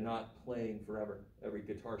down, so they're not playing forever. Every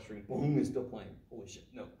guitar string, boom, is still playing. Holy shit.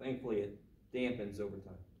 No, thankfully it dampens over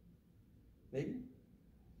time. Maybe?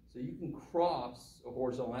 So you can cross a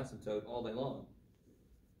horizontal asymptote all day long,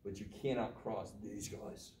 but you cannot cross these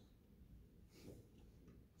guys.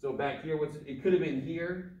 So back here, it could have been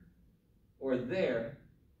here or there,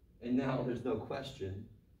 and now there's no question.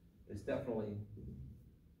 It's definitely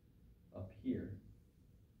up here.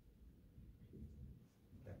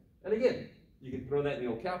 Okay. And again, you can throw that in the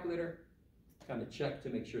old calculator, kind of check to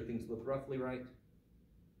make sure things look roughly right.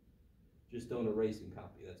 Just don't erase and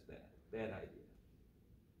copy. That's bad. Bad idea.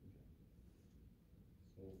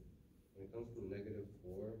 So when it comes from negative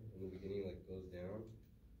 4 in the beginning, like goes down,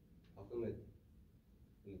 how come it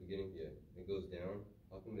in the beginning, it goes down?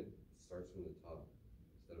 How come it starts from the top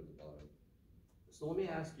instead of the bottom? So let me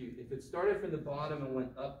ask you, if it started from the bottom and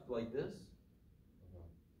went up like this,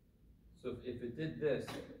 so if it did this,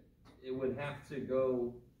 it would have to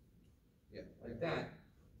go like that.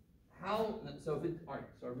 How, so if it, all right,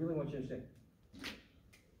 so I really want you to understand.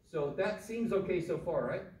 So that seems okay so far,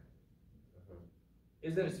 right?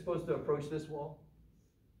 Isn't it supposed to approach this wall?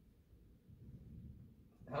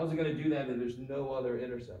 How's it going to do that if there's no other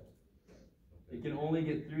intercept? It can only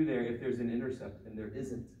get through there if there's an intercept, and there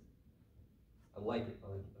isn't. I like it.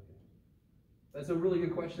 Okay. That's a really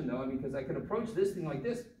good question, though. I mean, because I could approach this thing like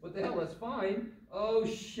this. What the hell? That's fine. Oh,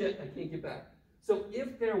 shit. I can't get back. So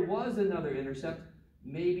if there was another intercept,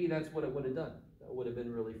 maybe that's what it would have done. That would have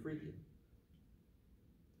been really freaky.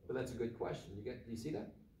 But that's a good question. Do you see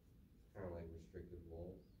that? Kind of like restricted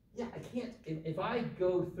walls. Yeah, I can't. If I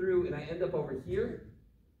go through and I end up over here,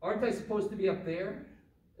 aren't I supposed to be up there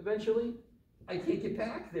eventually? I can't get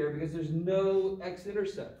back there because there's no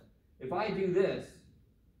x-intercept. If I do this,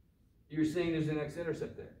 you're saying there's an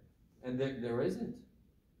x-intercept there. And there isn't.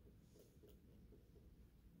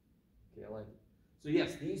 Okay, I like it. So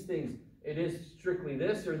yes, these things, it is strictly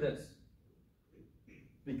this or this.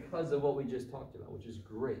 Because of what we just talked about, which is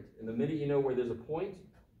great. And the minute you know where there's a point,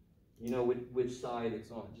 you know which side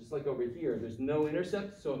it's on. Just like over here, there's no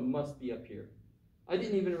intercept, so it must be up here. I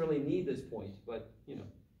didn't even really need this point, but, you know,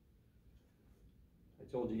 I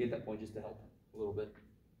told you to get that point just to help a little bit.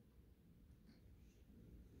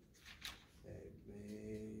 Okay,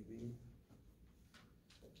 maybe.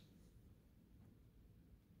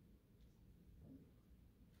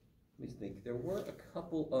 Let me think. There were a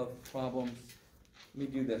couple of problems. Let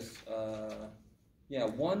me do this. Yeah,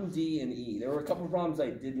 1, D, and E. There were a couple of problems I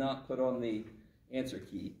did not put on the answer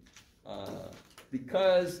key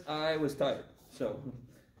because I was tired. So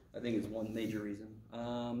I think it's one major reason.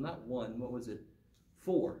 Not 1. What was it?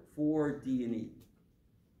 4. 4, D, and E.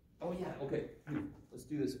 Oh, yeah. Okay. Let's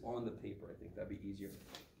do this on the paper. I think that'd be easier.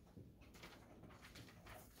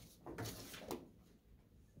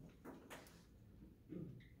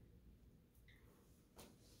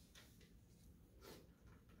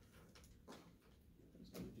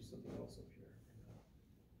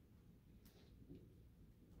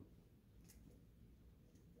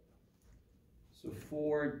 So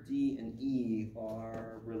 4, D, and E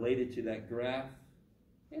are related to that graph.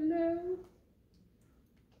 Hello.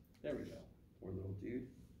 There we go. Poor little dude.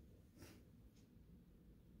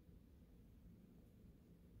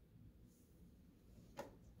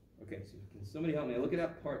 Okay, so can somebody help me? Look at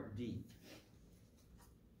that part D.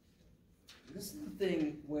 This is the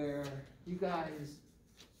thing where you guys,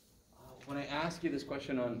 when I asked you this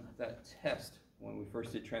question on that test when we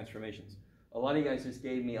first did transformations, a lot of you guys just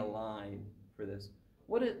gave me a line for this.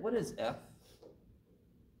 What is F?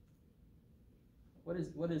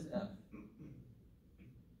 What is F?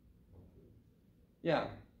 Yeah,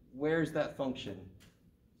 where's that function?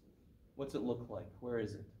 What's it look like? Where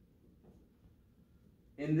is it?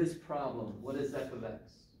 In this problem, what is f of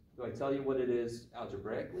x? Do I tell you what it is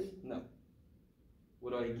algebraically? No.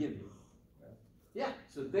 What do I give you? Yeah,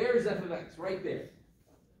 so there's f of x right there.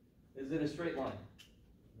 Is it a straight line?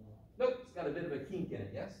 Nope, it's got a bit of a kink in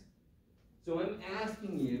it, yes? So I'm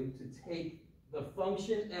asking you to take the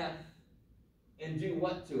function f and do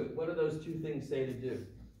what to it? What do those two things say to do?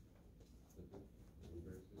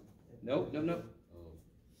 Nope.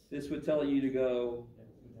 This would tell you to go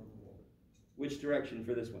which direction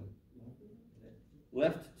for this one?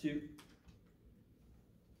 Left 2.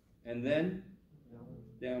 And then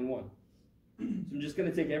down 1. So I'm just going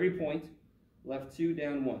to take every point. Left 2,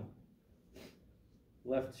 down 1.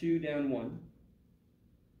 Left 2, down 1.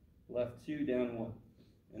 Left 2, down 1.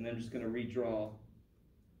 And then I'm just going to redraw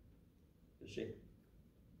the shape.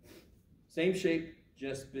 Same shape,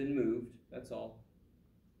 just been moved. That's all.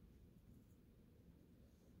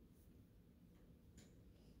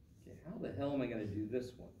 Okay, how the hell am I going to do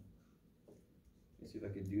this one? Let's see if I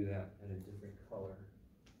could do that in a different color.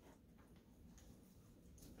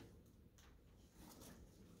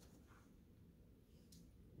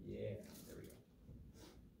 Yeah, there we go.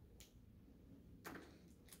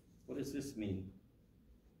 What does this mean?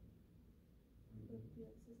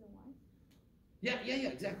 Yeah,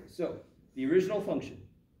 exactly. So, the original function,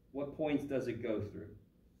 what points does it go through?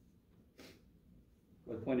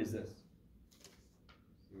 What point is this?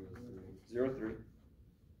 0, 3.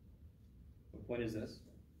 What point is this?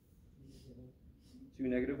 2,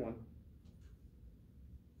 negative 1.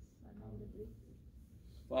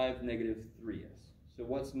 5, -3, yes. So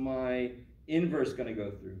what's my inverse going to go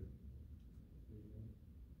through?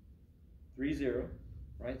 3, 0,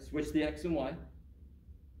 right? Switch the x and y.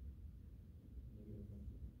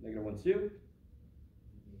 -1, 2.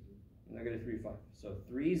 -3, 5. So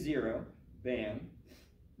 3, 0, bam.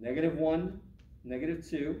 -1,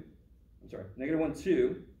 -2. I'm sorry, -1,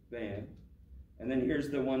 2, bam. And then here's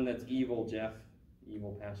the one that's evil, Jeff.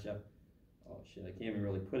 Evil past Jeff. Oh shit, I can't even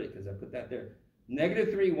really put it because I put that there.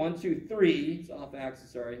 -3, 1, 2, 3. It's off axis,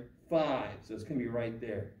 sorry. 5. So it's going to be right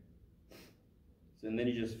there. So and then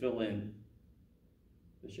you just fill in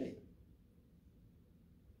the shape.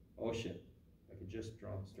 Oh shit. I could just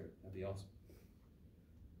draw it straight. That'd be awesome.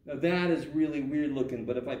 Now that is really weird looking,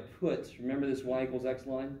 but if I put, remember this y equals x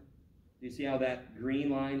line? Do you see how that green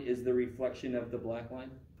line is the reflection of the black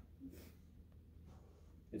line?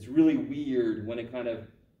 It's really weird when it kind of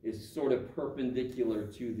is sort of perpendicular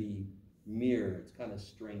to the mirror. It's kind of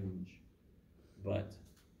strange, but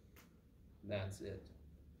that's it.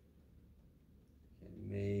 Okay,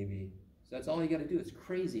 maybe. So that's all you got to do. It's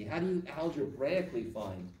crazy. How do you algebraically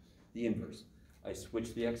find the inverse? I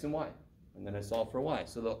switch the x and y, and then I solve for y.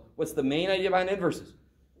 So what's the main idea behind inverses?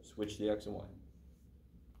 Switch the x and y.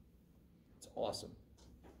 It's awesome.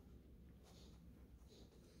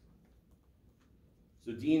 So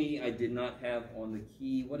So D&E I did not have on the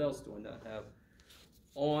key. What else do I not have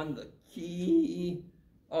on the key?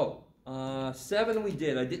 Oh, 7 we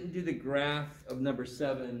did. I didn't do the graph of number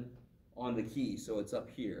 7 on the key, so it's up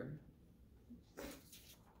here.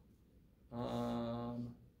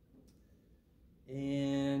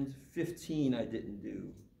 And 15 I didn't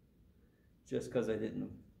do, just because I didn't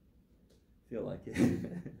feel like it.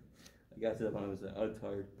 I got to the point I was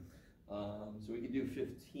tired. So we could do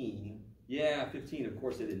 15. Yeah, 15, of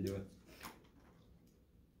course I didn't do it.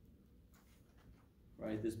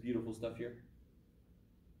 Right, this beautiful stuff here.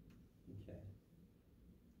 Okay.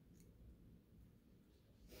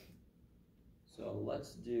 So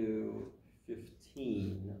let's do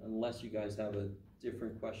 15, unless you guys have a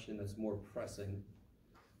different question that's more pressing.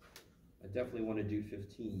 I definitely want to do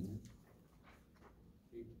 15.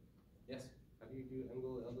 Yes? How do you do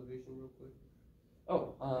angle of elevation real quick?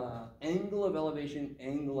 Oh, angle of elevation,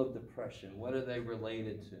 angle of depression. What are they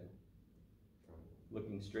related to?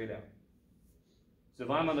 Looking straight out. So if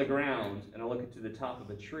I'm on the ground and I look to the top of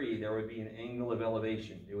a tree, there would be an angle of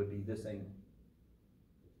elevation. It would be this angle.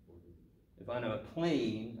 If I'm on a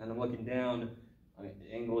plane and I'm looking down, I mean,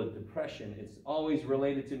 the angle of depression, it's always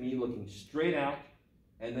related to me looking straight out,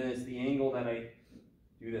 and then it's the angle that I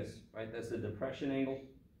do this, right? That's the depression angle,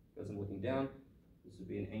 because I'm looking down. This would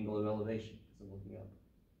be an angle of elevation, because I'm looking up.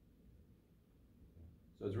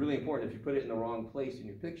 So it's really important. If you put it in the wrong place in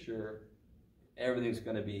your picture, everything's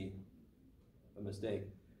going to be a mistake.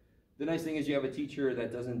 The nice thing is you have a teacher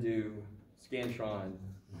that doesn't do Scantron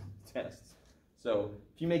tests. So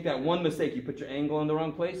if you make that one mistake, you put your angle in the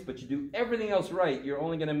wrong place, but you do everything else right, you're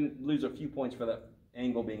only going to lose a few points for that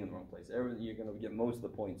angle being in the wrong place. You're going to get most of the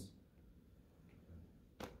points.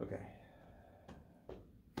 Okay.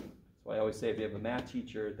 That's why I always say if you have a math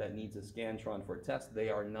teacher that needs a Scantron for a test, they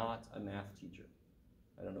are not a math teacher.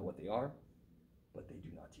 I don't know what they are, but they do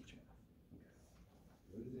not teach math.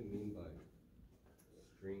 What does it mean by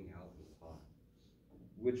string out and taut?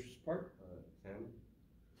 Which part? 10.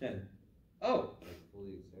 10. Oh! Like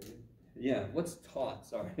fully extended? Yeah, what's taut?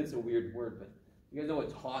 Sorry, it's a weird word, but you guys know what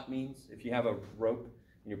taut means? If you have a rope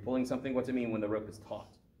and you're pulling something, what's it mean when the rope is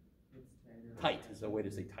taut? Tight is a way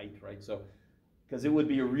to say tight, right? So, because it would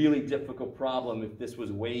be a really difficult problem if this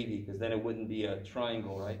was wavy, because then it wouldn't be a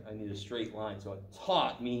triangle, right? I need a straight line. So a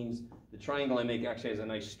taut means the triangle I make actually has a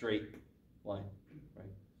nice straight line,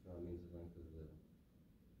 right? So that means the length of the...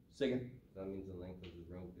 Say again? That means the length of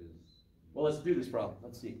the rope is... Well, let's do this problem.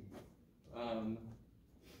 Let's see.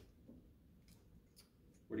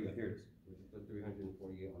 Where do you go? Here it is. We just put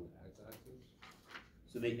 348 on the x-axis.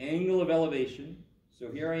 So the angle of elevation, so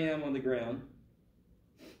here I am on the ground.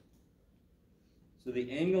 So the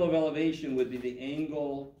angle of elevation would be the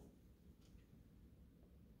angle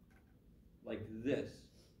like this.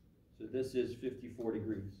 So this is 54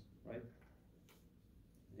 degrees, right?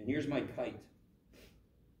 And here's my kite.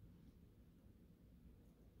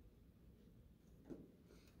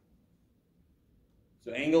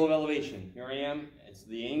 So angle of elevation, here I am. It's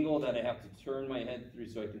the angle that I have to turn my head through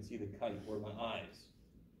so I can see the kite, or my eyes,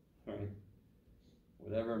 right?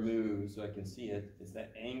 Whatever moves so I can see it, it's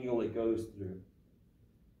that angle it goes through.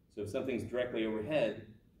 So if something's directly overhead,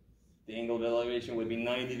 the angle of elevation would be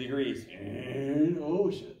 90 degrees. And, oh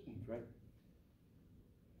shit, right?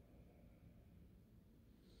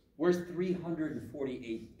 Where's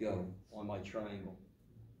 348 go on my triangle?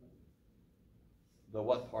 The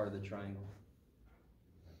what part of the triangle?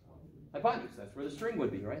 Hypotenuse, that's where the string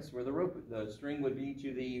would be, right? That's where the string would be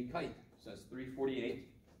to the kite. So that's 348.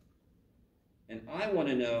 And I want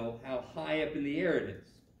to know how high up in the air it is.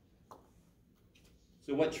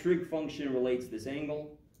 So what trig function relates this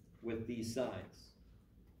angle with these sides?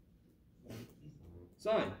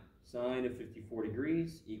 Sine. Sine of 54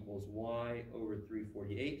 degrees equals y over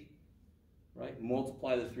 348. Right?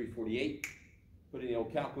 Multiply the 348. Put in the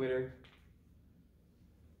old calculator.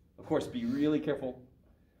 Of course, be really careful.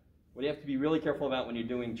 What you have to be really careful about when you're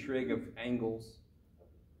doing trig of angles,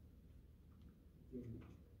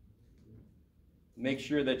 make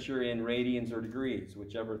sure that you're in radians or degrees,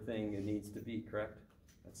 whichever thing it needs to be, correct?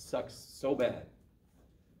 That sucks so bad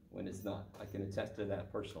when it's not. I can attest to that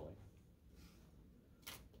personally.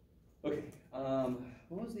 Okay,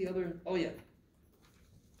 what was the other? Oh yeah.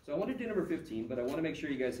 So I want to do number 15, but I want to make sure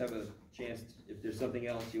you guys have a chance, if there's something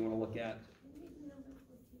else you want to look at.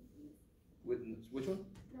 Which one?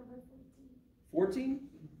 Number 14?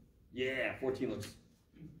 Yeah, 14 looks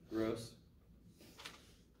gross.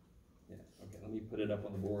 Yeah, okay, let me put it up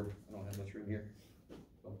on the board. I don't have much room here.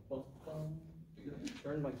 Bum, bum, bum. Did I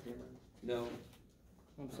turn my camera? No.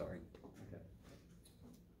 I'm sorry. Okay.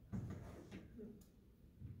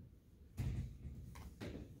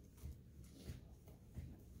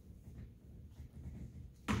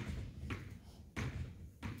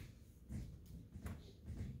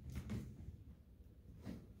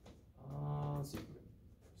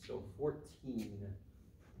 So 14.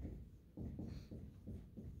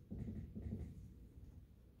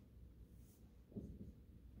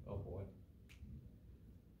 Oh boy.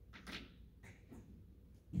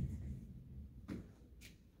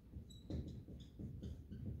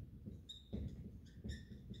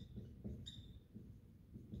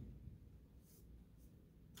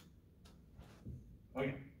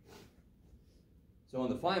 Okay. So on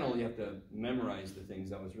the final, you have to memorize the things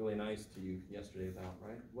that was really nice to you yesterday about,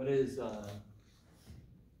 right? What is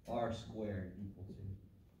r squared equal to?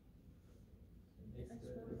 X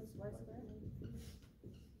squared plus Y squared.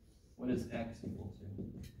 What is x equal to?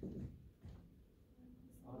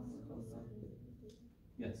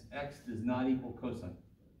 Yes, x does not equal cosine.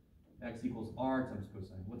 X equals r times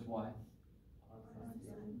cosine. What's y?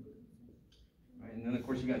 Right, and then of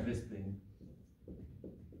course you got this thing.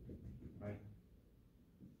 Right?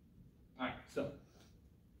 Alright, so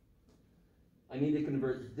I need to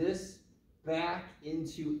convert this back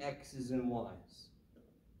into x's and y's.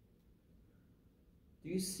 Do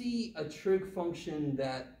you see a trig function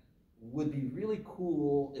that would be really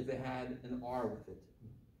cool if it had an r with it?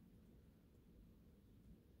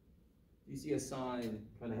 Do you see a sign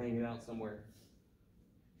kind of hanging out somewhere?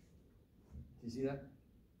 Do you see that?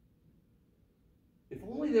 If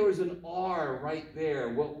only there was an r right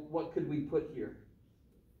there, what could we put here?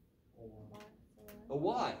 A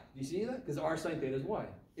y. Do you see that? Because r sine theta is y.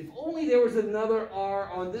 If only there was another r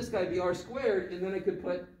on this guy, be r squared, and then I could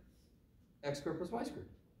put x squared plus y squared.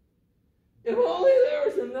 If only there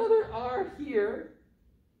was another r here,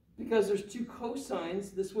 because there's two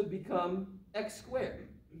cosines, this would become x squared.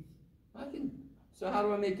 So how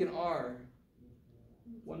do I make an r?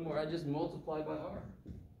 One more, I just multiply by r.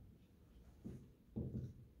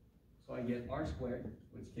 So I get r squared,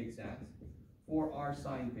 which kicks ass, 4r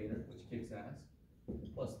sine theta, which kicks ass,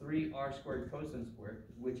 plus 3r squared cosine squared,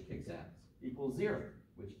 which kicks ass, equals 0,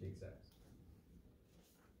 which kicks ass.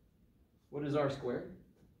 What is r squared?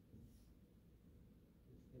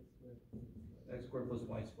 X squared plus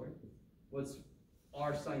y squared. What's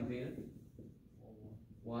r sine theta?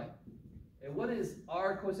 Y. And what is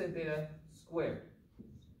r cosine theta squared?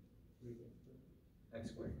 X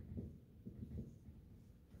squared.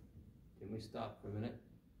 Can we stop for a minute?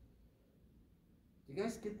 Do you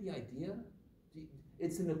guys get the idea?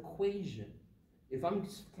 It's an equation. If I'm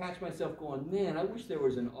catch myself going, man, I wish there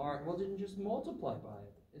was an r, well, then just multiply by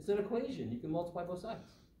it. It's an equation. You can multiply both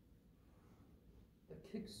sides. That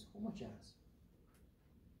kicks so much ass.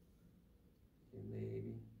 Okay,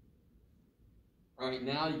 maybe. All right,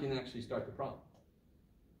 now you can actually start the problem.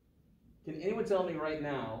 Can anyone tell me right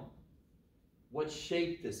now what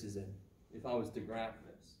shape this is in, if I was to graph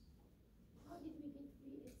this? How did we get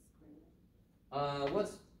 3x squared?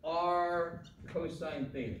 What's r cosine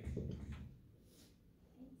theta?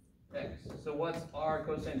 X. So what's r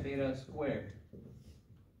cosine theta squared?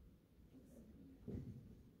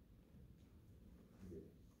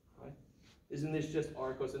 Right. Isn't this just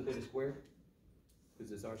r cosine theta squared? Is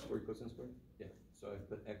this r squared cosine squared? Yeah. So I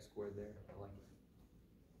put x squared there. I like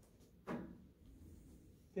it.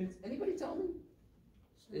 Can anybody tell me?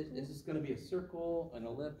 Is this going to be a circle, an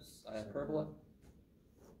ellipse, a hyperbola?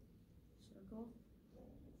 Circle.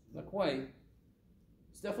 Not quite.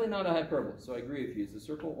 It's definitely not a hyperbola, so I agree with you. It's a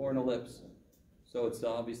circle or an ellipse. So it's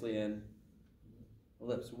obviously an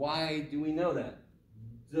ellipse. Why do we know that?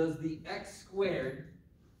 Does the x squared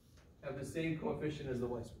have the same coefficient as the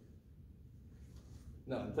y squared?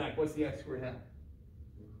 No. In fact, what's the x squared have?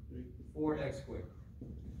 4x squared.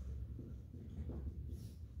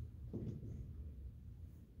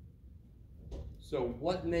 So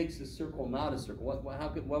what makes a circle not a circle?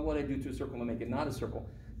 What would I do to a circle to make it not a circle?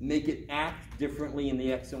 Make it act differently in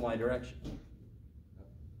the x and y direction.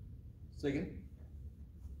 Say again?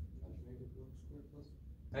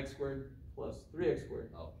 X squared plus 3x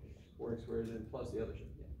squared. Oh, 4x squared and plus the other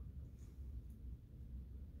shit. Yeah.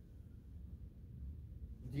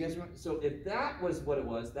 Do you guys remember? So if that was what it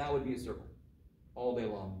was, that would be a circle all day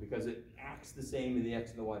long because it acts the same in the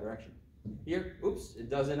x and the y direction. Here, oops, it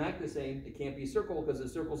doesn't act the same. It can't be a circle because the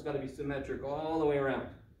circle's got to be symmetric all the way around.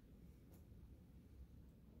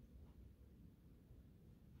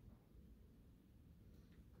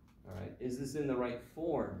 All right, is this in the right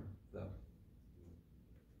form, though?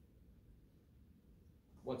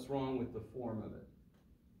 What's wrong with the form of it?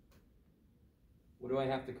 What do I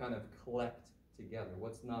have to kind of collect together?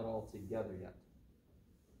 What's not all together yet?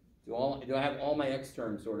 Do I have all my x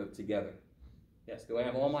terms sort of together? Yes. Do I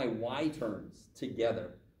have all my y terms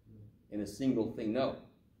together in a single thing? No.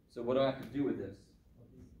 So what do I have to do with this?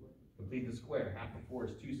 Complete the square. Half of 4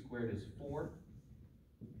 is 2 squared is 4.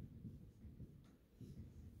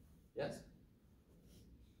 Yes?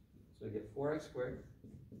 So we get 4x squared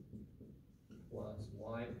plus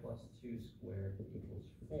y plus 2 squared equals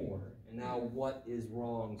 4. And now what is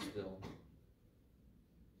wrong still?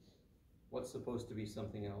 What's supposed to be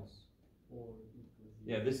something else? 4 equals.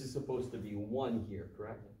 Yeah, this is supposed to be 1 here,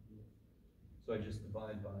 correct? So I just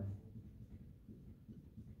divide by.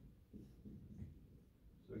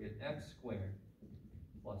 So we get x squared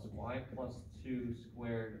plus y plus 2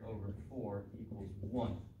 squared over 4 equals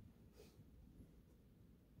 1.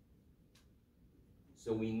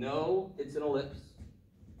 So we know it's an ellipse,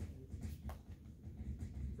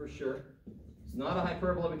 for sure. It's not a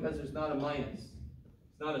hyperbola because there's not a minus.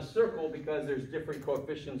 It's not a circle because there's different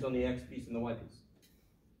coefficients on the x piece and the y piece.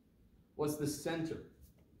 What's the center?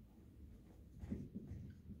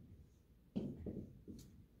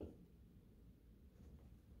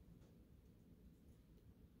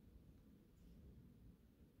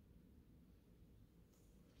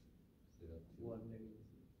 Say that. 1 negative.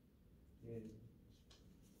 Yeah.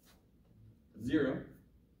 0.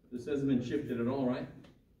 This hasn't been shifted at all, right?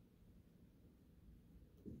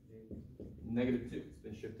 Negative 2. It's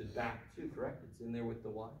been shifted back 2, correct? It's in there with the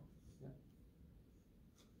y. Yeah.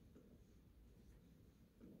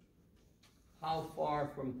 How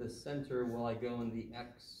far from the center will I go in the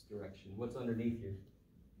x direction? What's underneath here?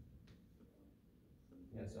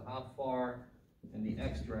 Yeah, so how far in the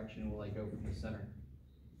x direction will I go from the center?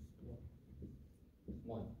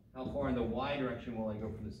 1. How far in the y direction will I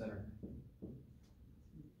go from the center?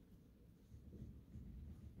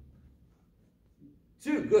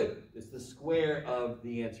 2, good. It's the square of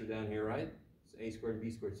the answer down here, right? It's a squared, b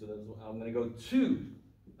squared. So I'm going to go 2.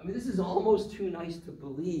 I mean, this is almost too nice to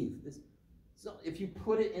believe. So if you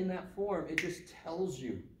put it in that form, it just tells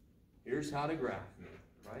you, here's how to graph it,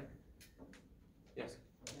 right? Yes?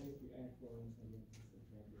 And if you add 4 and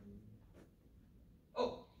subtract it.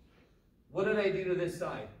 Oh, what did I do to this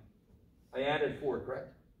side? I added 4,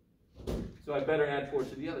 correct? So I better add 4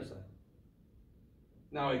 to the other side.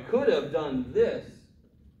 Now I could have done this,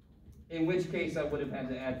 in which case I would have had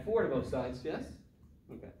to add 4 to both sides, yes?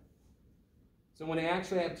 Okay. So when I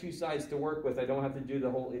actually have 2 sides to work with, I don't have to do the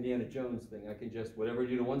whole Indiana Jones thing. I can just, whatever I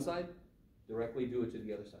do to one side, directly do it to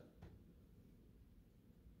the other side.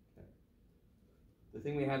 Okay. The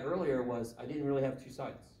thing we had earlier was I didn't really have 2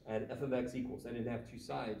 sides. I had f of x equals. I didn't have 2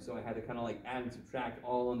 sides, so I had to kind of like add and subtract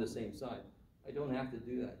all on the same side. I don't have to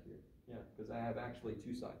do that here, yeah, because I have actually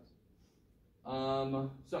 2 sides.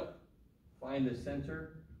 So, find the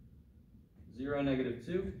center, 0, negative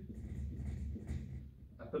 2.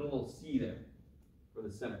 I put a little c there for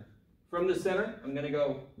the center. From the center, I'm going to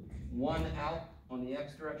go 1 out on the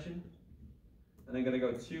x direction, and I'm going to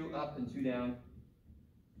go 2 up and 2 down,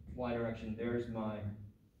 y direction. There's my,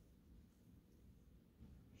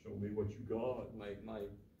 show me what you got, my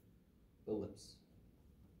ellipse.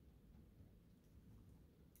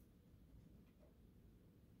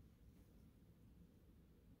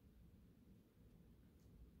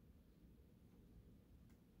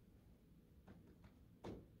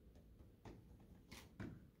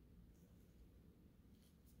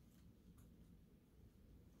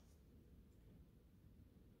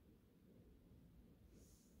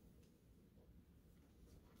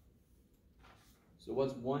 So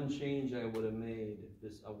what's one change I would have made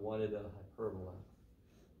if I wanted a hyperbola?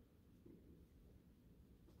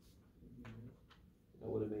 I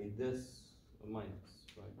would have made this a minus,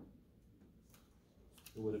 right?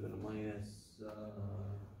 It would have been a minus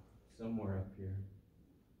somewhere up here.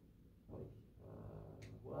 Like,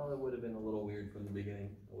 well, it would have been a little weird from the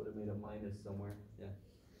beginning. I would have made a minus somewhere, yeah.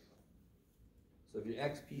 So if your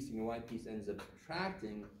x piece and your y piece ends up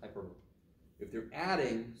subtracting, hyperbola. If they're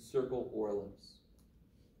adding, circle or ellipse.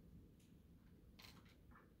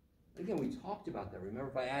 Again, we talked about that. Remember,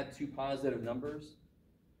 if I add 2 positive numbers,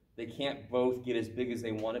 they can't both get as big as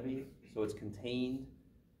they want to be, so it's contained.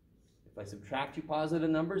 If I subtract 2 positive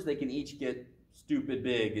numbers, they can each get stupid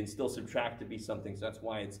big and still subtract to be something, so that's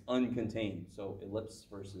why it's uncontained. So ellipse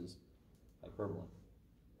versus hyperbola.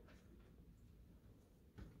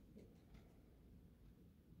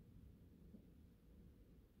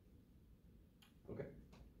 Okay.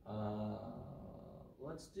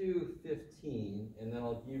 Let's do 15, and then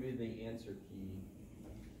I'll give you the answer key.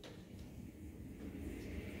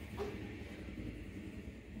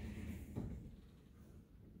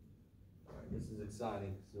 All right, this is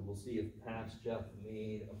exciting. So we'll see if Past Jeff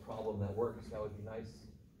made a problem that works. That would be nice.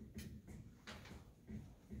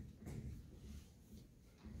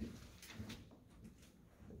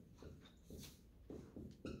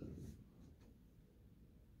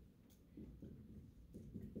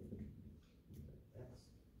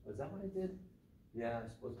 Is that what I did? Yeah,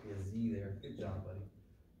 there's supposed to be a z there. Good job, buddy.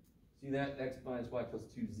 See that? X minus y plus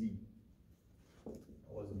 2z. I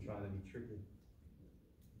wasn't trying to be tricky.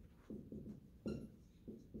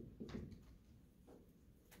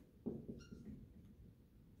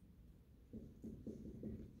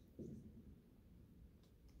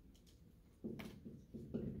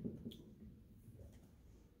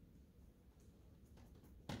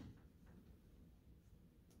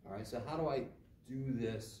 All right, so how do I do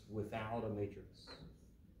this without a matrix?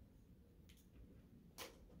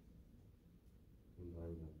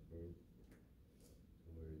 Combine that first.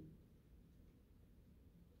 So where is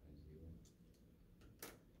I0?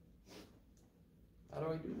 How do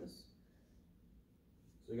I do this?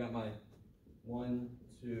 So I got my 1,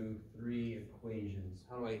 2, 3 equations.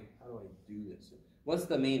 How do I do this? What's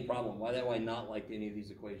the main problem? Why do I not like any of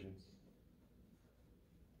these equations?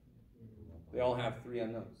 They all have 3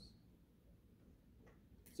 unknowns.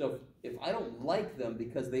 So if I don't like them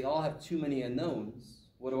because they all have too many unknowns,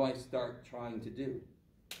 what do I start trying to do?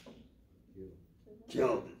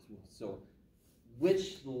 Kill this one. So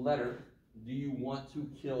which letter do you want to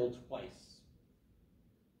kill twice?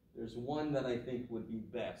 There's one that I think would be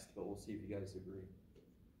best, but we'll see if you guys agree.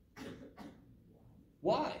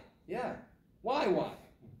 Why? Yeah. Why?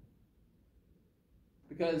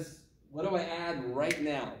 Because what do I add right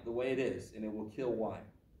now, the way it is, and it will kill y?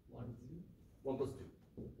 1, 2. 1 plus 2.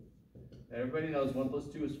 Everybody knows 1 plus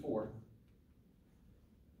 2 is 4.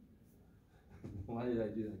 Why did I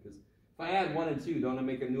do that? Because if I add 1 and 2, don't I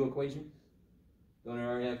make a new equation? Don't I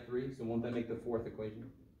already have 3? So won't that make the 4th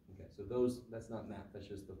equation? Okay, so that's not math. That's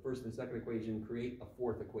just the first and second equation create a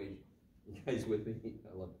 4th equation. You guys with me?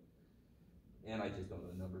 I love it. And I just don't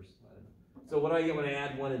know the numbers. I don't know. So what do I get when I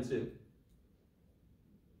add 1 and 2?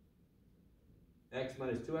 X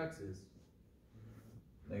minus 2x is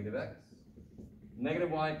negative x.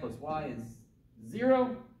 Negative y plus y is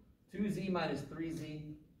 0. 2z minus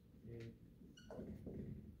 3z.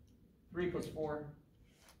 3 plus 4.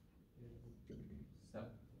 7.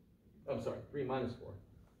 Oh, sorry. 3 minus 4.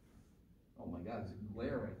 Oh my God, there's a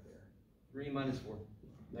glare right there. 3 minus 4.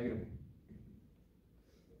 Negative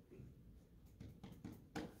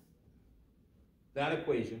 1. That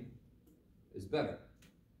equation is better.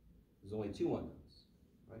 There's only 2 unknowns.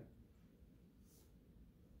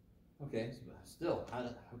 Okay, still,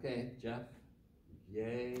 okay, Jeff,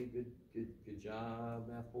 yay, good job,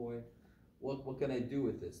 math boy. What can I do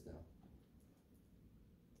with this now?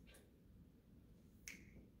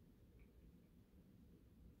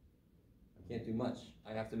 I can't do much.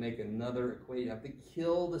 I have to make another equation. I have to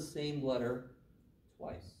kill the same letter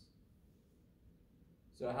twice.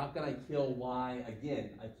 So how can I kill y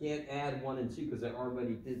again? I can't add 1 and 2 because I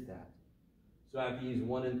already did that. So I have to use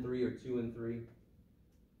 1 and 3 or 2 and 3.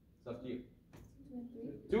 It's up to you. 2 and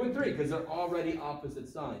 3. 2 and 3, because they're already opposite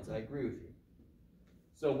signs. I agree with you.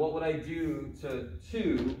 So what would I do to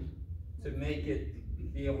 2 to make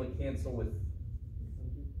it be able to cancel with,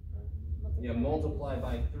 multiply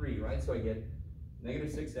by 3, right? So I get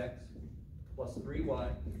negative 6x plus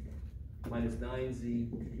 3y minus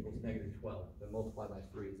 9z equals negative 12. Then multiply by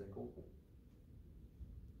 3. Is that cool?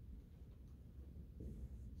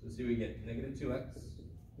 So see, we get negative 2x.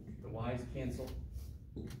 The y's cancel.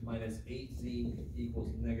 Minus 8z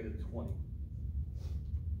equals negative 20. Do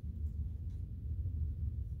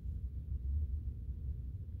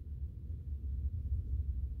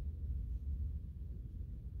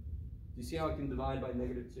you see how I can divide by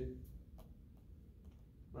negative 2?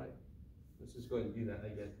 Right. Let's just go ahead and do that. I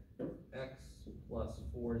get x plus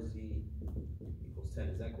 4z equals 10.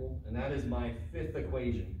 Is that cool? And that is my 5th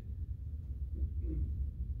equation.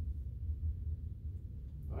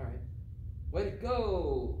 All right. Way to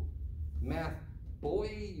go, math boy.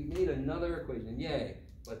 You made another equation. Yay.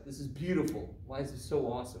 But this is beautiful. Why is this so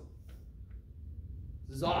awesome?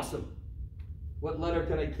 This is awesome. What letter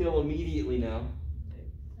can I kill immediately now?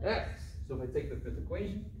 X. So if I take the 5th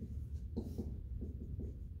equation,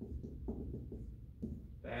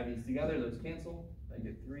 if I add these together, those cancel. I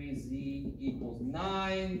get 3z equals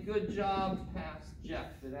 9. Good job, pass Jeff.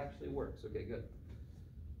 It actually works. Okay, good.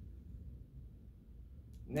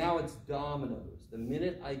 Now it's dominoes. The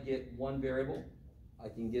minute I get one variable, I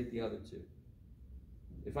can get the other 2.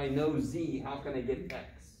 If I know z, how can I get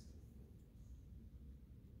x?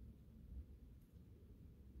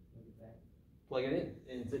 Plug it in.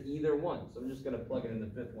 And it's either one. So I'm just going to plug it in the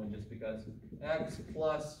 5th one just because. X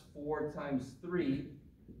plus 4 times 3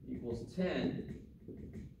 equals 10.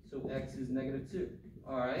 So x is negative 2.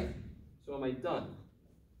 All right. So am I done?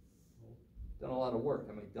 Done a lot of work.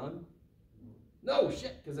 Am I done? No,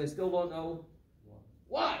 shit, because I still don't know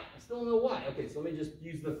why. I still don't know why. Okay, so let me just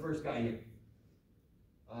use the first guy here.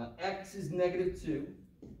 X is -2.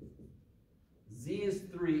 Z is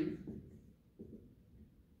 3.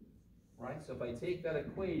 Right? So if I take that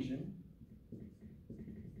equation,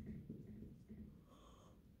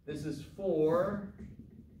 this is 4.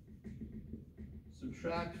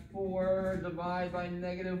 Subtract 4, divide by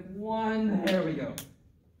 -1. There we go.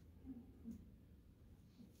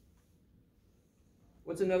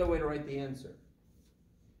 What's another way to write the answer?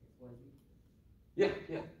 Yeah.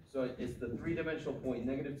 So it's the three-dimensional point,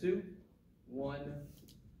 -2, 1,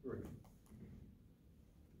 3.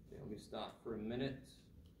 Okay, let me stop for a minute.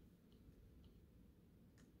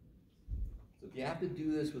 So if you have to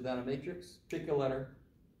do this without a matrix, pick a letter,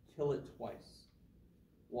 kill it twice.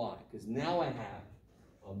 Why? Because now I have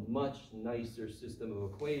a much nicer system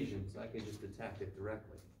of equations. I can just attack it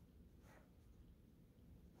directly.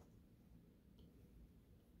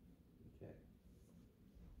 Okay.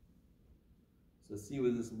 So see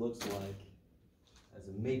what this looks like as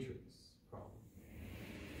a matrix problem.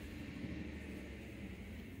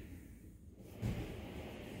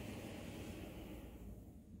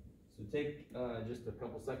 So take just a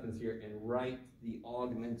couple seconds here and write the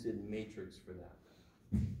augmented matrix for that.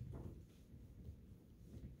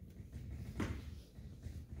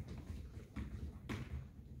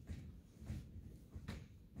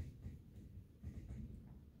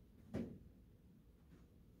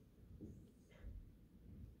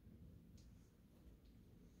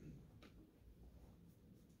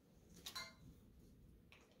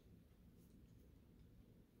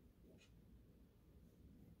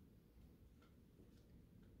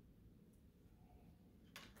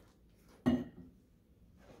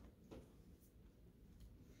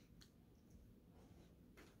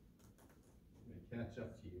 Catch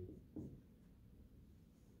up to you.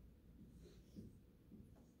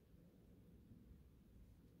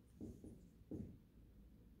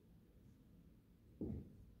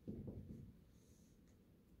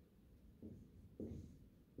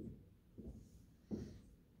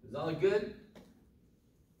 Is all good?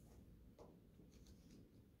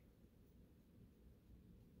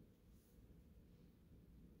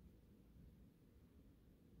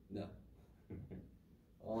 No.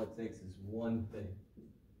 All it takes is one thing.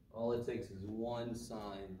 All it takes is one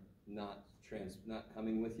sign not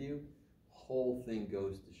coming with you. Whole thing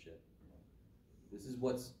goes to shit. This is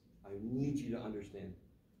what's I need you to understand.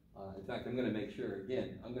 In fact, I'm going to make sure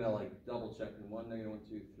again. I'm going to like double check in 1, -1,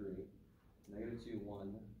 2, 3, -2,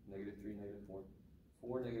 1, -3, -4,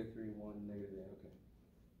 4, -3, 1, -8. Okay.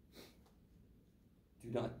 Do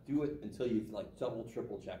not do it until you've like double,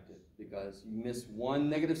 triple checked it, because you miss one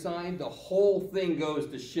negative sign, the whole thing goes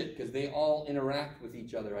to shit, because they all interact with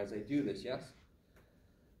each other as I do this, yes?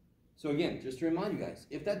 So again, just to remind you guys,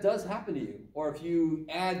 if that does happen to you, or if you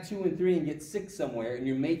add 2 and 3 and get 6 somewhere, and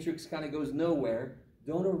your matrix kind of goes nowhere,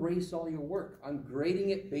 don't erase all your work. I'm grading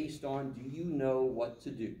it based on, do you know what to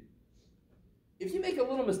do? If you make a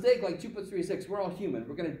little mistake like 2 + 3 is 6, we're all human.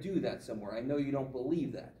 We're going to do that somewhere. I know you don't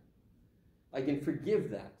believe that. I can forgive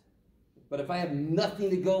that. But if I have nothing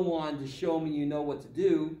to go on to show me you know what to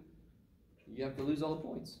do, you have to lose all the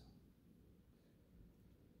points.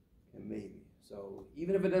 And maybe. So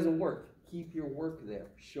even if it doesn't work, keep your work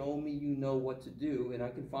there. Show me you know what to do, and I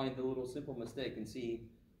can find the little simple mistake and see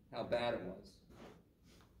how bad it was.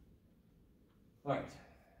 All right.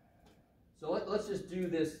 So let's just do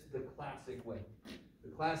this the classic way. The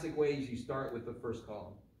classic way is you start with the first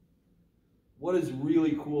column. What is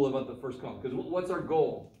really cool about the first column? Because what's our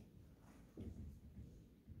goal?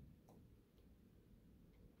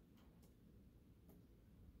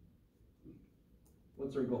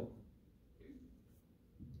 What's our goal?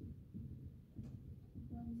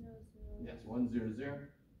 1, 0, 0. Yes, 1, 0, 0.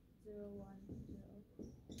 0, 1, 0,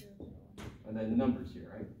 0, 0, 1. And then numbers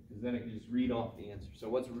here, right? Because then I can just read off the answer. So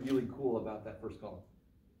what's really cool about that first column?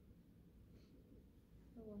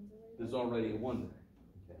 The 1's already There's already a 1 there.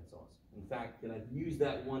 Okay, that's awesome. In fact, can I use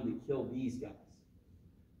that 1 to kill these guys?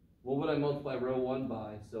 What would I multiply row 1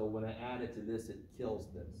 by so when I add it to this, it kills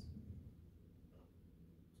this?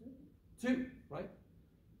 2, right?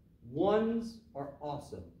 1s are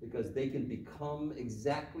awesome because they can become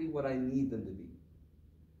exactly what I need them to be.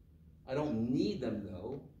 I don't need them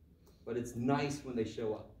though, but it's nice when they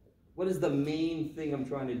show up. What is the main thing I'm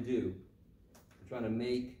trying to do? I'm trying to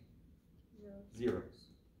make zeros.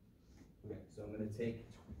 Okay, so I'm going to take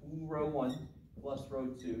row 1 plus row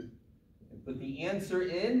 2 and put the answer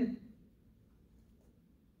in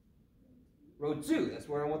row 2. That's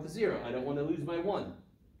where I want the 0. I don't want to lose my 1.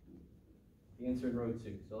 The answer in row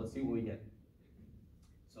 2. So let's see what we get.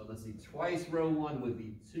 So let's see, twice row 1 would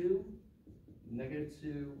be 2,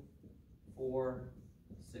 -2, 4,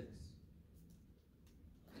 6.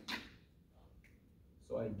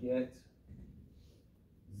 So I get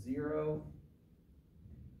 0,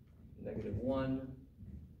 -1,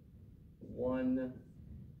 1,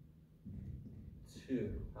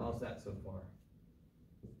 2. How's that so far?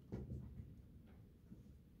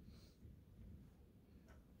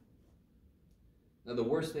 Now the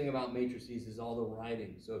worst thing about matrices is all the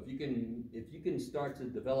writing. So if you can start to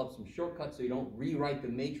develop some shortcuts so you don't rewrite the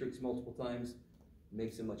matrix multiple times, it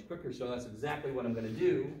makes it much quicker. So that's exactly what I'm going to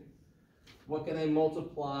do. What can I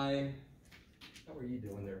multiply? How are you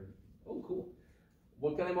doing there? Oh, cool.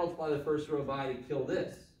 What can I multiply the first row by to kill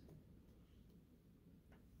this?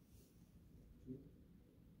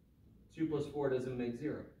 2 plus 4 doesn't make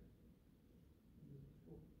 0.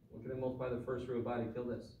 What can I multiply the first row by to kill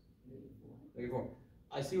this? -4.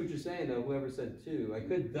 I see what you're saying though, whoever said 2. I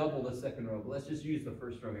could double the second row, but let's just use the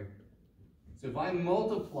first row here. So if I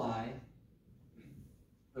multiply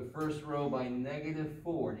the first row by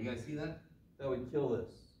 -4, do you guys see that? That would kill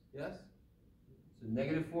this, yes? So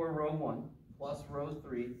 -4 row 1 plus row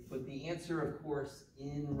 3. Put the answer, of course,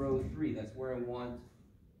 in row 3. That's where I want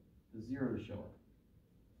the 0 to show up.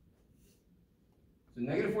 So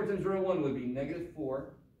 -4 times row 1 would be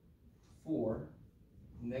 -4, 4,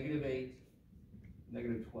 -8,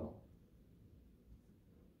 -12.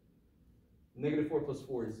 -4 plus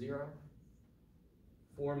 4 is 0.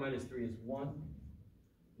 4 minus 3 is 1.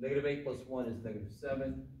 -8 plus 1 is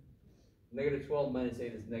 -7. -12 minus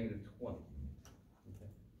 8 is -20. Okay.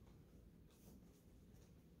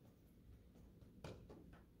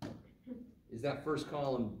 Is that first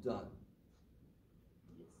column done?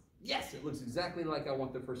 Yes, it looks exactly like I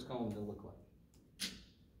want the first column to look like.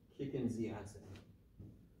 Kicking the ass in.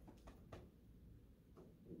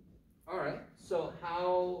 All right, so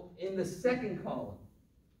how, in the second column,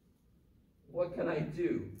 what can I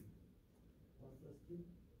do? 1 plus 2.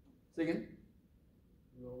 Say again?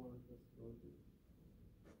 Row 1 plus row 2.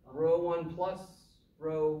 Row 1 plus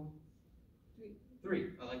row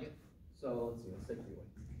 3. I like it. So let's see, let's take 3 away.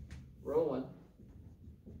 Row 1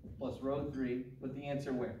 plus row 3. Put the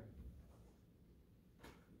answer where?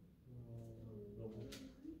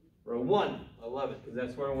 Row 1. I love it, because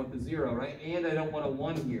that's where I want the 0, right? And I don't want a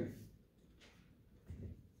 1 here.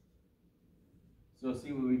 So let's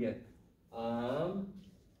see what we get.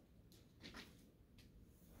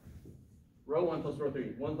 Row 1 plus row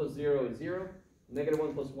 3. 1 plus 0 is 0.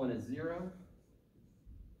 -1 plus 1 is 0.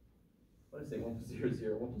 What did I say? 1 plus 0 is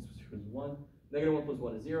 0. 1 plus 0 is 1. -1 plus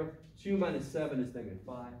 1 is 0. 2 minus 7 is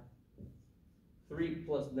 -5. 3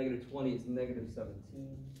 plus -20 is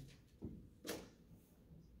 -17.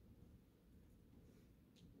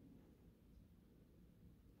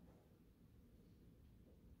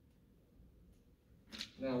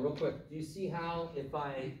 Now, real quick, do you see how if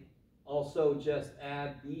I also just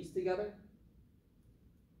add these together,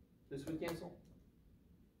 this would cancel?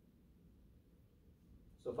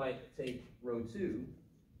 So if I take row 2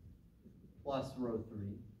 plus row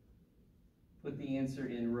 3, put the answer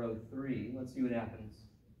in row 3, let's see what happens.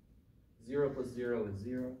 0 plus 0 is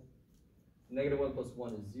 0. -1 plus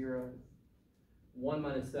 1 is 0. 1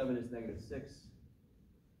 minus 7 is -6.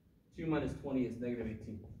 2 minus 20 is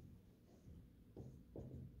 -18.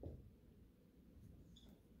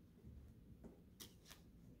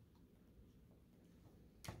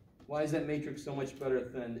 Why is that matrix so much better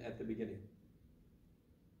than at the beginning?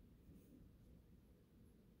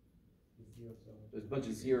 There's a bunch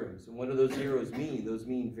of zeros. And what do those zeros mean? Those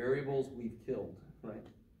mean variables we've killed, right?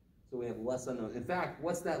 So we have less unknown. In fact,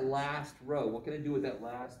 what's that last row? What can I do with that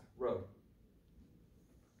last row?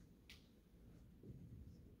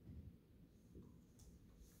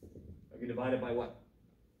 I can divide it by what?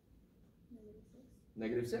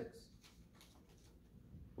 -6.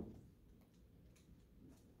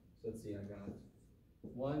 So let's see, I got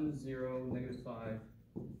 1, 0, -5,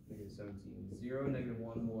 -17, 0,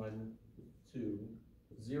 -1, 1, 2,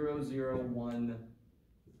 0, 0, 1,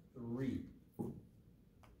 3.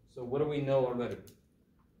 So what do we know already?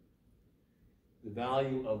 The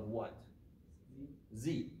value of what?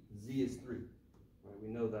 Z. Z is 3. Right, we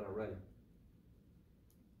know that already.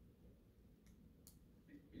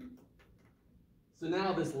 So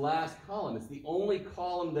now this last column, it's the only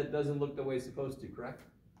column that doesn't look the way it's supposed to, correct?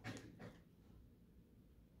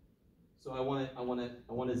 So I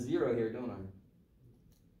want a 0 here, don't I? Let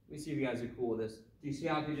me see if you guys are cool with this. Do you see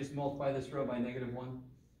how I can just multiply this row by -1?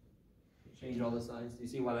 Change all the signs. Do you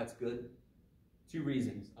see why that's good? 2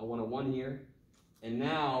 reasons. I want a 1 here, and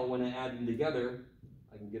now when I add them together,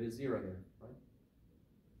 I can get a 0 there, right?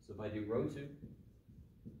 So if I do row 2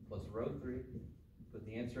 plus row 3, put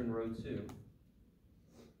the answer in row 2,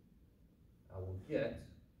 I will get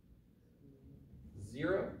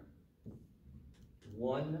 0,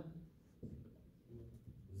 1,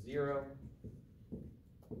 0,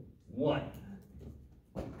 1.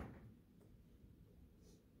 So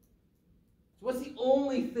what's the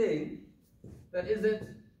only thing that isn't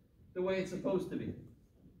the way it's supposed to be?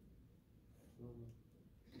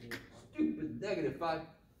 Stupid negative 5.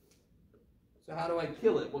 So how do I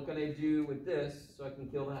kill it? What can I do with this so I can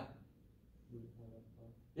kill that?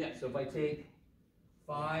 Yeah, so if I take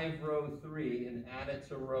 5 row 3 and add it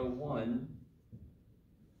to row 1,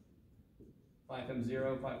 5 times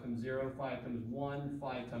 0, 5 times 0, 5 times 1,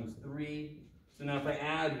 5 times 3. So now if I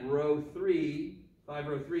add row 3, 5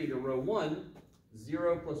 row 3 to row 1,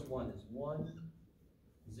 0 plus 1 is 1.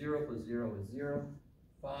 0 plus 0 is 0.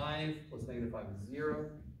 5 plus negative 5 is 0.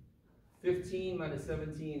 15 minus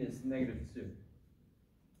 17 is negative 2.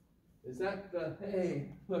 Is that the,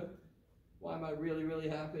 hey, look, why am I really, really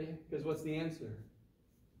happy? Because what's the answer?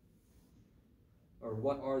 Or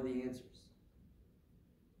what are the answers?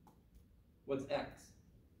 What's x?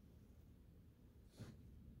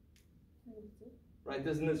 Right,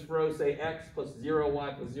 doesn't this row say x plus 0,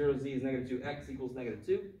 y plus 0, z is negative 2, x equals negative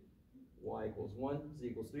 2, y equals 1, z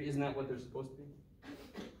equals 3. Isn't that what they're supposed to be?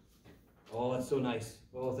 Oh, that's so nice.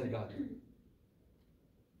 Oh, thank God.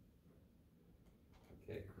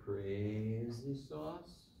 Okay, crazy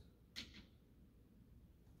sauce.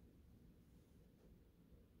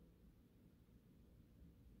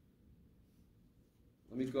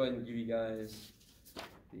 Let me go ahead and give you guys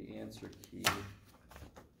the answer key.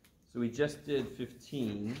 So we just did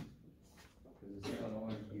 15, because it's not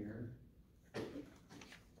on here.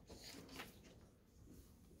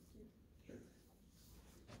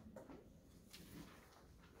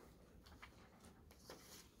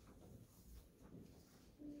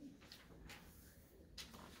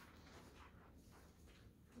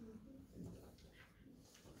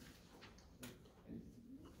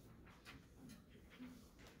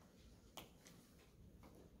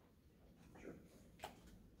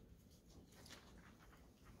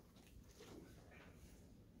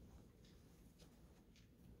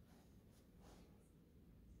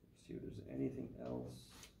 See if there's anything else.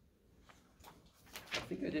 I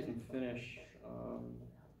think I didn't finish.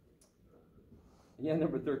 Yeah,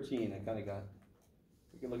 number 13, I kind of got.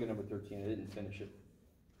 We can look at number 13. I didn't finish it.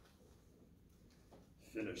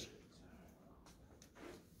 Finish it.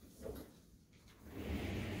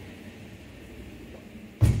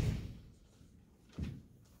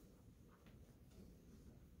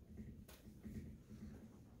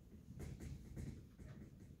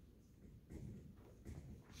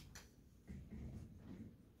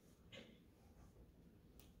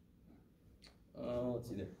 Let's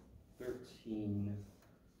see there. 13.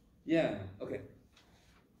 Yeah, okay.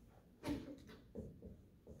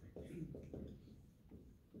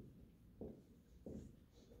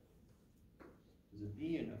 Is it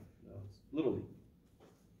B or no? No, it's little b.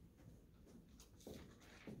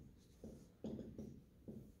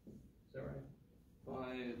 Is that right?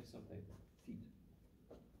 5 something feet.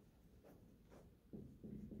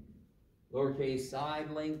 Lowercase side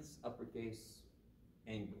lengths, uppercase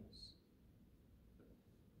angles.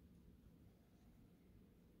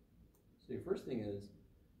 So your first thing is,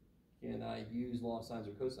 can I use law of sines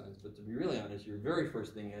or cosines? But to be really honest, your very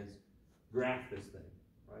first thing is graph this thing,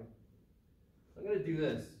 right? So I'm going to do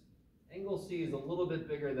this. Angle C is a little bit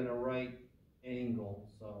bigger than a right angle.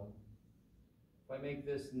 So if I make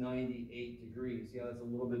this 98 degrees, see how that's a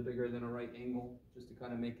little bit bigger than a right angle? Just to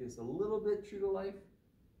kind of make this a little bit true to life.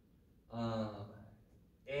 A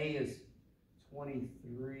is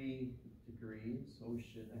 23 degrees. Oh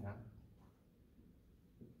shit, I have.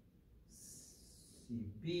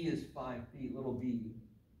 B is 5 feet, little b.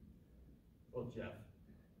 Well, Jeff,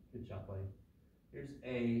 good job, buddy. Here's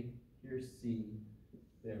A, here's C.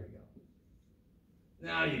 There we go.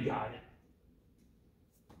 Now you got it.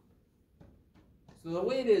 So the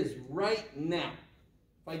way it is right now,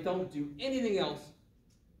 if I don't do anything else,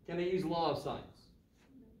 can I use law of sines?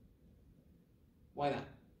 Why not?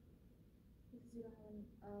 Because you don't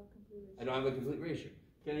have a complete ratio. I don't have a complete ratio.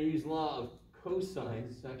 Can I use law of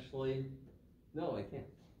cosines? Actually, no, I can't,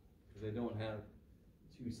 because I don't have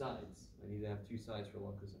two sides. I need to have two sides for law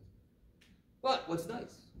of cosines. But what's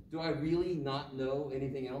nice, do I really not know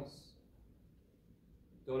anything else?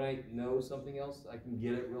 Don't I know something else? I can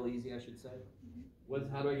get it real easy, I should say.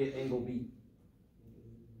 How do I get angle B?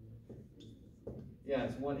 Yeah,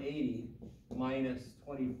 it's 180 minus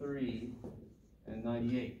 23 and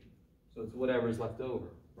 98. So it's whatever's left over,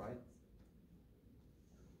 right?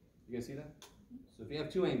 You guys see that? So if you have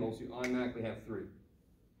two angles, you automatically have three.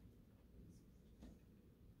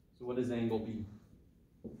 So what is angle B?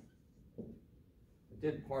 I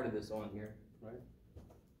did part of this on here, right?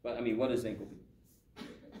 But I mean, what does ankle be?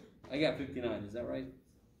 I got 59, is that right?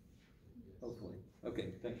 Hopefully.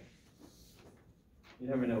 Okay, thank you. You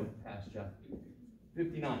never know with past Jeff.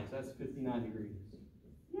 59, so that's 59 degrees.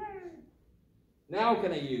 Yay! Now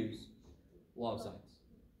can I use law of sines?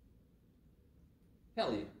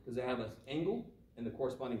 Hell yeah, because I have an angle and the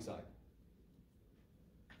corresponding side.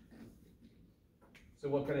 So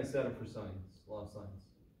what can I set up for sines? Law of sines.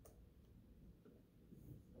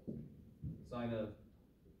 Sine of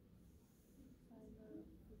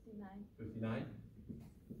 59. 59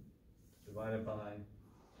 divided by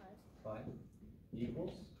 5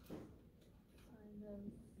 equals.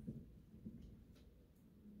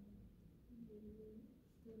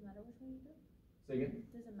 Does it matter which one you do? Say again?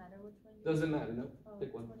 Does it matter which one you do? Doesn't matter, no. Oh,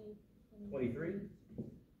 Pick one. 23. 23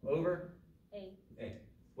 over A. A.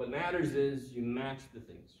 What matters is you match the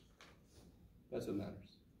things. That's what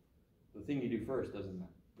matters. The thing you do first doesn't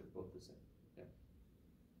matter. They're both the same. Yeah.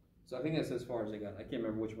 So I think that's as far as I got. I can't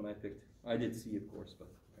remember which one I picked. I did C, of course, but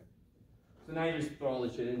okay. So now you just throw all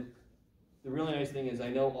this shit in. The really nice thing is I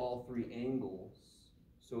know all three angles.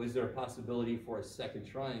 So is there a possibility for a second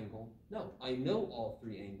triangle? No, I know all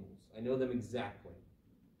three angles. I know them exactly.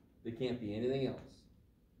 They can't be anything else.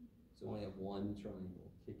 So I only have one triangle.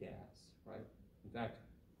 Kick ass, right? In fact,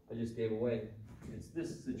 I just gave away. It's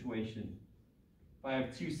this situation. If I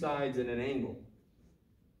have two sides and an angle,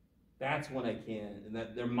 that's when I can, and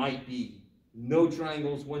that there might be no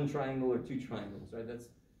triangles, one triangle, or two triangles, right? It's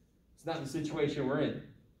not the situation we're in.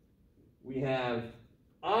 We have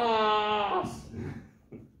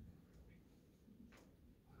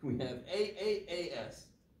we have AAAS.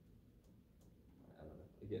 I don't know.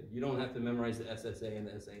 Again, you don't have to memorize the SSA and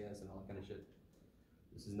the SAS and all that kind of shit.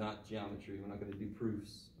 This is not geometry. We're not going to do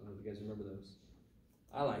proofs. I don't know if you guys remember those.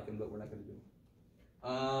 I like them, but we're not going to do them.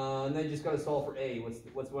 And then you just got to solve for A.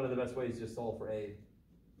 What's one of the best ways to solve for A?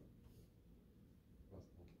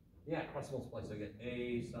 Yeah, cross multiply. So I get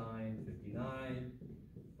A sine 59,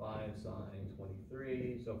 5 sine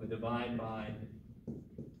 23. So if I divide by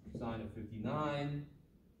sine of 59,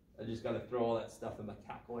 I just got to throw all that stuff in my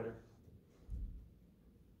calculator.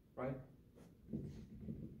 Right?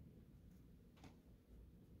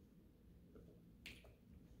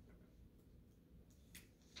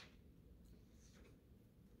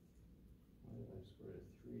 Square root of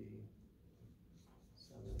 3,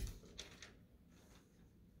 7,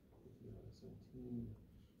 17.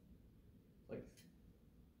 It's like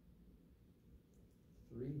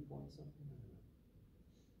 3 point something.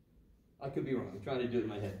 I could be wrong. I'm trying to do it in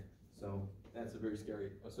my head. So that's a very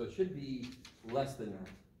scary. So it should be less than that,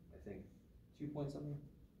 I think. 2 point something.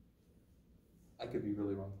 I could be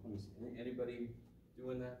really wrong. Let me see. Anybody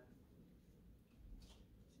doing that?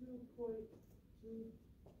 2.28.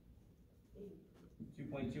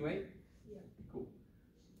 2.28? Yeah. Cool.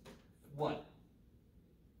 What?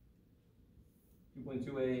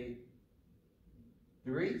 2.28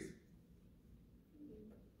 degrees?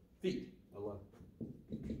 Feet. I love it.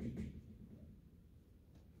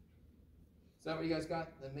 Is that what you guys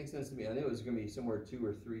got? That makes sense to me. I knew it was going to be somewhere 2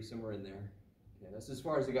 or 3, somewhere in there. Okay, that's as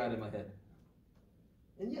far as I got in my head.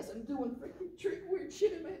 And yes, I'm doing freaking weird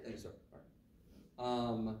shit in my head. Sorry.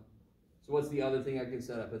 All right. So what's the other thing I can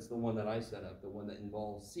set up? It's the one that I set up, the one that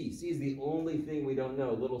involves C. C is the only thing we don't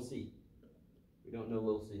know, little c. We don't know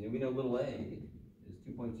little c. And we know little a is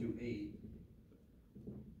 2.28.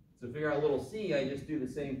 So to figure out little c, I just do the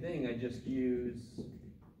same thing. I just use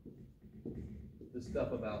the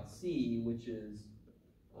stuff about c, which is,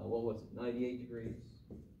 what was it, 98 degrees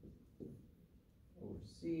over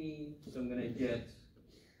c. So I'm going to get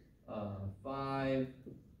 5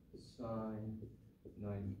 sine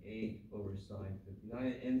 98 over sine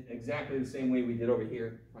 59, in exactly the same way we did over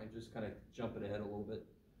here. Right, just kind of jump it ahead a little bit.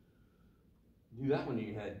 Do that one in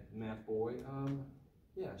your head, math boy.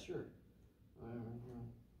 Yeah, sure.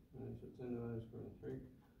 10 divided by 3.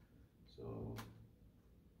 So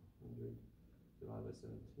 100 divided by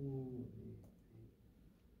 17 would be 8,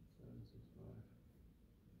 7, 6,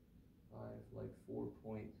 5. 5, like 4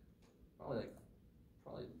 point, probably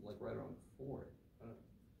like right around 4. I don't know.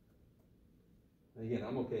 And again,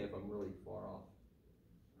 I'm okay if I'm really far off.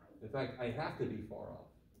 In fact, I have to be far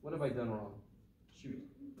off. What have I done wrong? Shoot.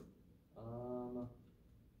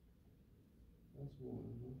 That's 1,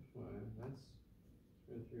 that's 5, that's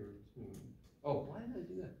 3 over 2. Oh, why did I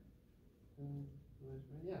do that?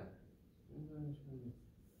 Yeah.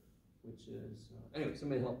 Which is, anyway,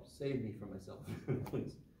 somebody help save me from myself,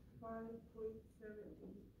 please. 5.70.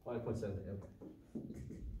 5.70, okay.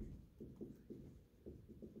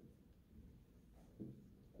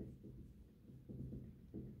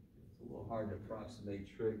 It's a little hard to approximate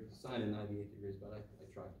trig sine of 98 degrees, but I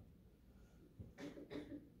try.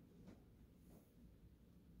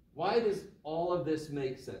 Why does all of this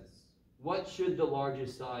make sense? What should the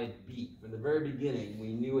largest side be? From the very beginning,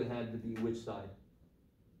 we knew it had to be which side?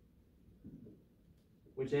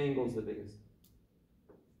 Which angle is the biggest?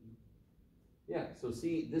 Yeah, so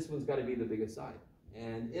see, this one's got to be the biggest side.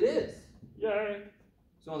 And it is. Yay!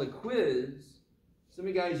 So on the quiz, some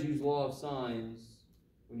of you guys use law of sines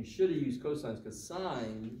when you should have used cosines, because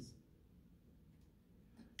sines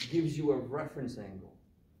gives you a reference angle,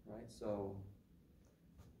 right? So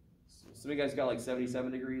some of you guys got like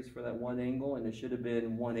 77 degrees for that one angle, and it should have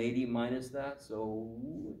been 180 minus that. So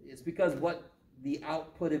it's because what the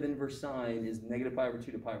output of inverse sine is negative pi over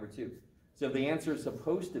 2 to pi over 2. So if the answer is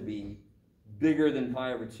supposed to be bigger than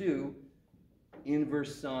pi over 2,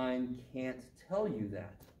 inverse sine can't tell you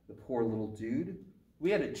that. The poor little dude. We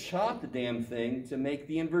had to chop the damn thing to make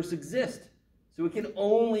the inverse exist. So it can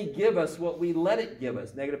only give us what we let it give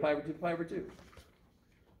us, negative pi over 2 to pi over 2.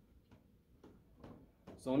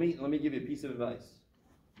 So let me give you a piece of advice.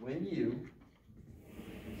 When you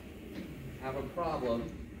have a problem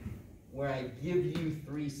where I give you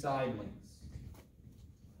 3 side lengths.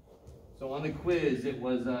 So on the quiz, it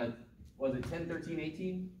was it 10, 13,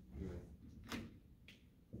 18?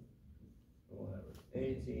 Whatever.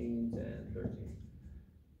 18, 10, 13.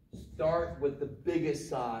 Start with the biggest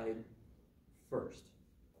side first.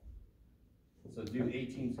 So do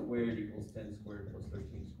 18 squared equals 10 squared plus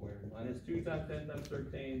 13 squared minus 2 times 10 times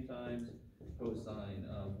 13 times cosine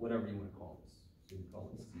of whatever you want to call this. So you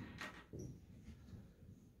call it C.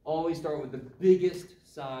 Always start with the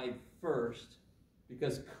biggest side first,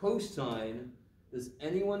 because cosine, does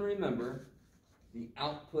anyone remember the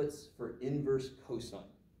outputs for inverse cosine?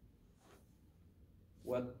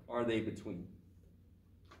 What are they between?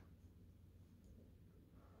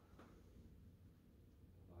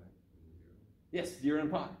 Yes, 0 and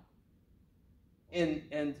pi.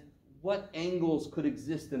 And what angles could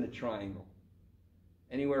exist in a triangle?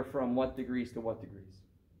 Anywhere from what degrees to what degrees?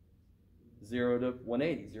 0 to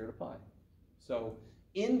 180, 0 to pi. So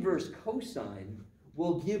inverse cosine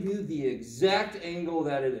will give you the exact angle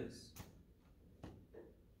that it is.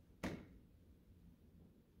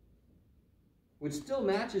 Which still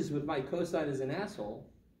matches with my cosine is an asshole,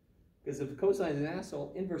 because if cosine is an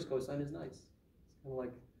asshole, inverse cosine is nice. It's kind of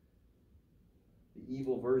like the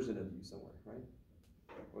evil version of you somewhere, right?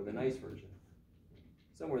 Or the nice version.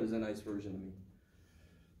 Somewhere there's a nice version of me.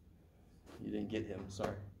 You didn't get him,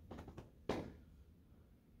 sorry.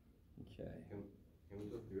 Okay. Can we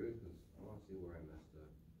go through it? Because I want to see where I messed up.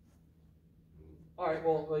 All right,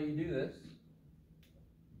 well, you do this.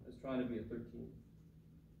 I was trying to be a 13.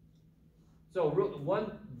 So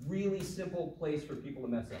one really simple place for people to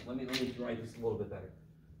mess up. Let me write this a little bit better.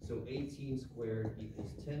 So 18 squared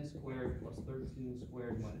equals 10 squared plus 13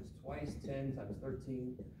 squared minus twice 10 times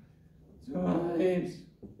 13 times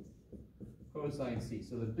cosine C.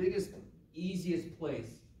 So the biggest, easiest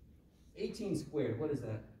place, 18 squared, what is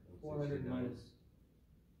that? 400 minus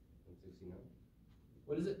 169.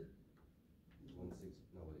 What is it?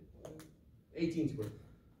 18 squared.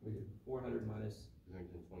 We did 400 minus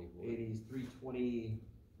 324. 80 is 320,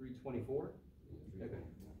 324. Yeah, Okay.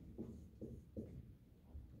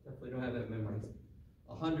 Definitely don't have that memorized.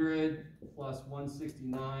 100 plus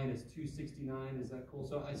 169 is 269. Is that cool?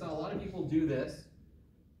 So I saw a lot of people do this.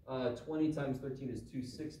 20 times 13 is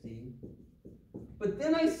 260. But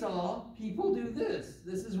then I saw people do this.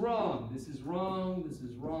 This is wrong. This is wrong. This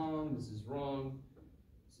is wrong. This is wrong.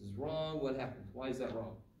 This is wrong. What happened? Why is that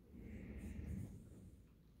wrong?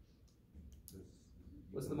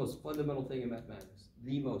 What's the most fundamental thing in mathematics?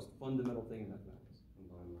 The most fundamental thing in mathematics.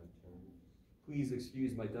 Combine my terms. Please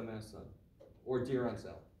excuse my dumbass son. Or dear Aunt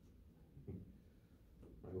Sal.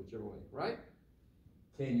 Right, whichever way, right?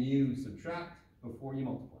 Can you subtract before you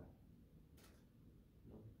multiply?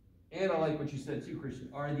 And I like what you said too, Christian.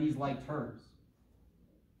 Are these like terms?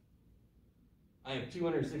 I have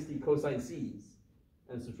 260 cosine C's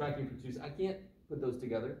and subtracting from 2. I can't put those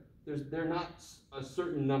together. They're not a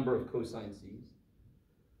certain number of cosine C's.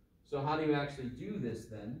 So how do you actually do this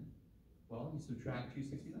then? Well, you subtract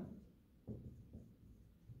 269.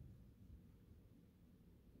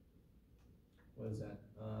 What is that?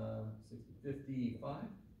 55? I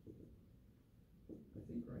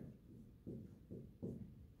think, right?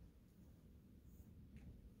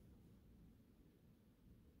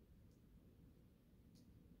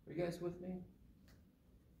 Are you guys with me?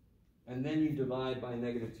 And then you divide by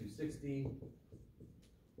negative 260.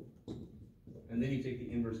 And then you take the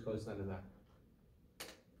inverse cosine of that.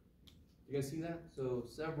 You guys see that? So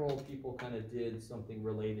several people kind of did something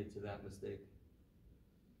related to that mistake.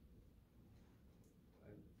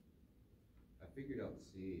 figured out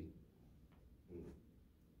C. And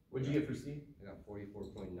What'd you get for C? I got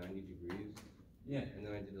 44.90 degrees. Yeah. And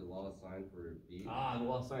then I did the law of sine for B. Ah, the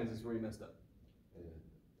law of sines is where you messed up.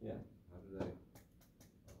 Yeah. Yeah. How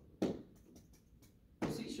did I?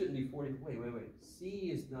 C shouldn't be 40. Wait.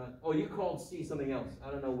 C is not. Oh, you called C something else.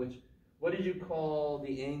 I don't know which. What did you call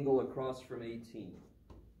the angle across from 18?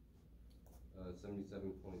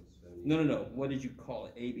 77.70. No. What did you call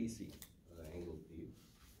it? A, B, C. Angle B.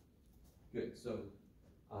 Good. So,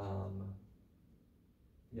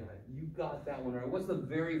 yeah, you got that one right. What's the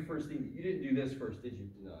very first thing? You didn't do this first, did you?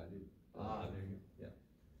 No, I did. Ah, there you go. Yeah.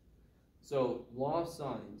 So, law of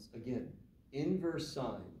sines, again, inverse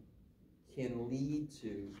sine can lead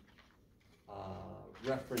to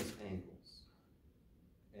reference angles.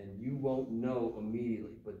 And you won't know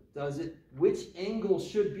immediately, but does it, which angle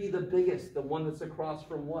should be the biggest? The one that's across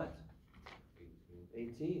from what?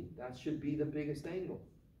 18. That should be the biggest angle,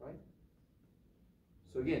 right?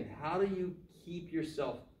 So again, how do you keep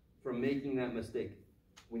yourself from making that mistake?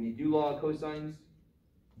 When you do law of cosines,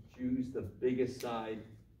 choose the biggest side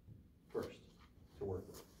first to work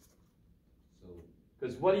with. So,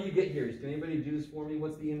 Because what do you get here? Can anybody do this for me?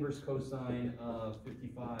 What's the inverse cosine of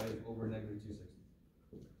 55 over negative 260?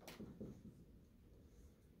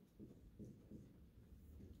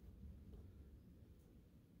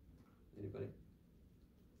 Anybody?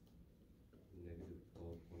 negative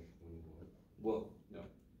 12.21. Whoa, no.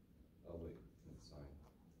 Oh, wait, that's sine.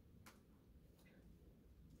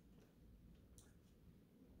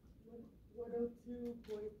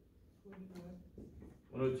 102.21.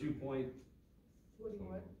 102.21?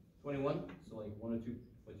 So like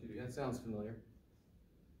 102.22. That sounds familiar.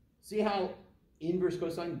 See how inverse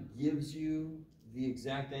cosine gives you the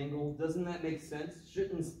exact angle? Doesn't that make sense?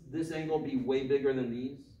 Shouldn't this angle be way bigger than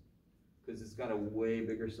these? Because it's got a way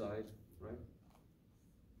bigger side, right?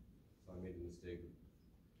 So I made the mistake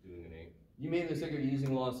of doing an 8. You made the mistake of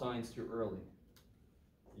using law of sines too early.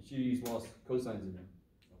 You should use law of cosines in there.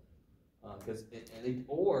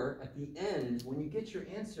 Or at the end, when you get your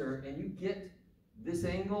answer and you get this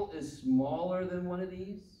angle is smaller than one of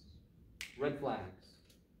these, red flags.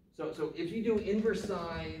 So if you do inverse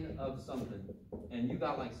sine of something and you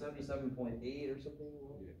got like 77.8 or something,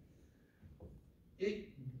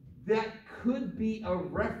 that could be a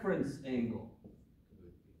reference angle.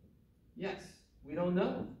 Yes, we don't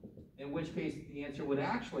know. In which case the answer would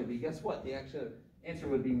actually be, guess what? The actual answer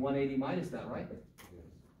would be 180 minus that, right?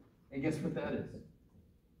 And guess what that is?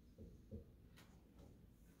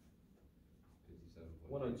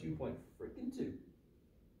 102.2.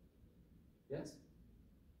 Yes?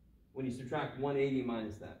 When you subtract 180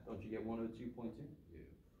 minus that, don't you get 102.2? Yeah.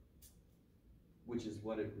 Which is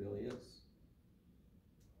what it really is.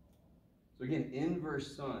 So again,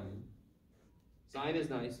 inverse sine. Sine is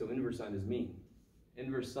nice, so inverse sine is mean.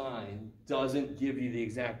 Inverse sine doesn't give you the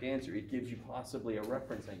exact answer. It gives you possibly a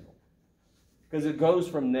reference angle. Because it goes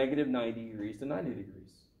from negative 90 degrees to 90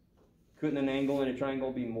 degrees. Couldn't an angle in a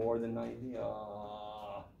triangle be more than 90?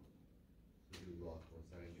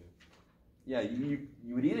 Yeah, you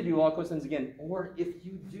would either do law of cosines again, or if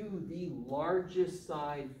you do the largest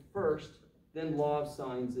side first, then law of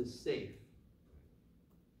sines is safe.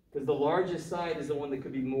 Because the largest side is the one that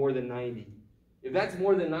could be more than 90. If that's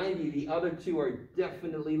more than 90, the other two are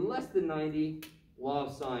definitely less than 90. Law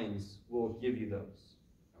of sines will give you those.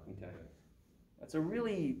 Okay. That's a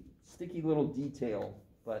really sticky little detail,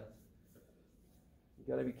 but you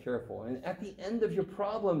got to be careful. And at the end of your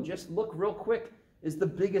problem, just look real quick. Is the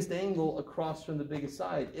biggest angle across from the biggest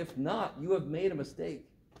side? If not, you have made a mistake.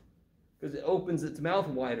 Because it opens its mouth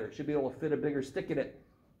wider. It should be able to fit a bigger stick in it.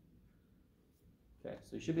 Okay,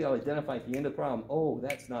 so you should be able to identify at the end of the problem, oh,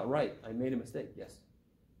 that's not right. I made a mistake. Yes?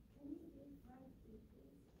 Can you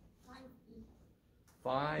do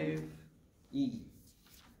 5E? 5E.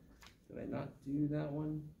 Did I not do that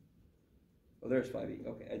one? Oh, there's 5E.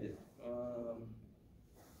 Okay, I did.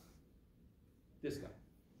 This guy.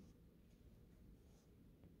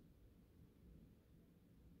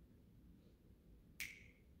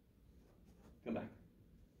 Come back.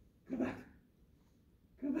 Come back.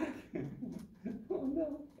 Come back. Oh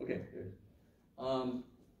no. Okay, there it is.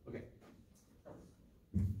 Okay.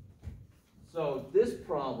 So this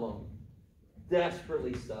problem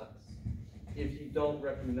desperately sucks if you don't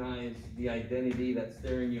recognize the identity that's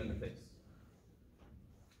staring you in the face.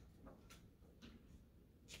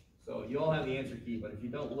 So you all have the answer key, but if you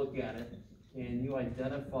don't look at it, can you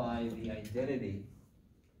identify the identity?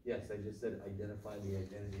 Yes, I just said identify the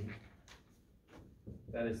identity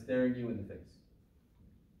that is staring you in the face.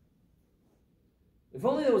 If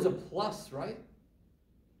only there was a plus, right?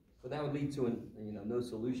 But that would lead to no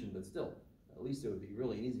solution, but still, At least it would be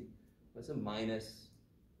really easy. That's a minus,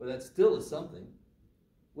 but that still is something.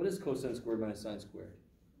 What is cosine squared minus sine squared?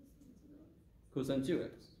 Cosine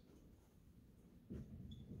 2x.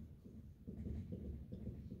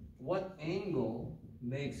 What angle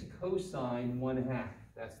makes cosine 1/2?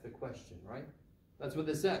 That's the question, right? That's what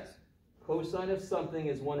this says. Cosine of something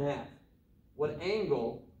is 1/2. What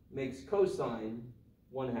angle makes cosine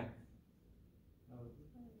 1/2?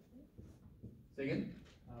 Say again?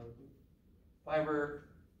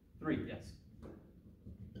 5/3, yes.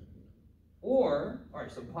 Or, all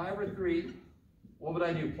right, so pi/3, what would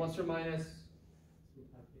I do? Plus or minus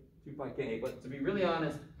 2 pi k. But to be really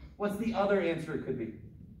honest, what's the other answer it could be?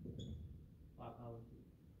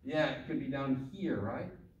 Yeah, it could be down here, right?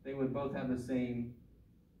 They would both have the same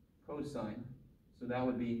cosine. So that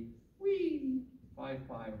would be, 5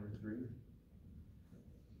 pi/3.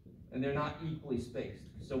 And they're not equally spaced.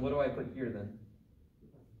 So what do I put here then?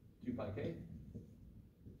 2 pi k?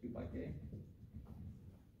 2 pi k?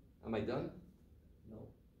 Am I done? No.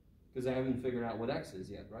 Because I haven't figured out what x is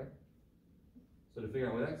yet, right? So to figure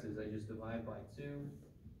out what x is, I just divide by 2.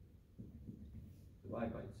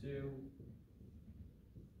 Divide by 2.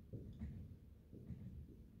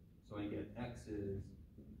 So I get x is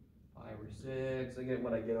 5/6. I get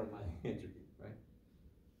what I get on my answer key, right?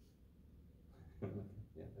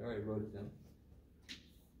 Yeah, I already wrote it down. Is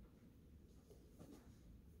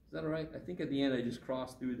that all right? I think at the end I just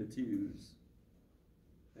crossed through the 2's.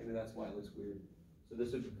 Maybe that's why it looks weird. So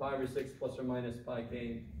this would be 5/6 plus or minus pi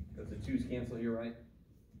k, because the 2's cancel here, right?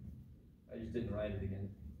 I just didn't write it again.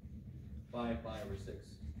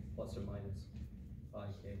 5/6 plus or minus pi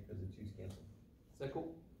k, because the 2's cancel. Is that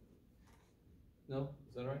cool? No?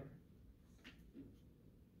 Is that all right?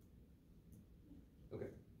 Okay.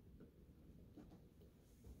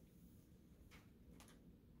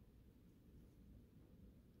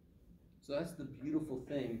 So that's the beautiful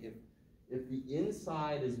thing. If the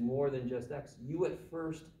inside is more than just x, you at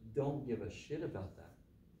first don't give a shit about that.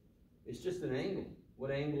 It's just an angle.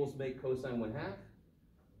 What angles make cosine 1/2?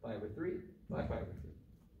 5/3, 5/3.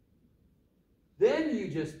 Then you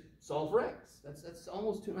just solve for x. That's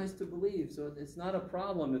almost too nice to believe. So it's not a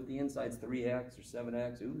problem if the inside's 3x or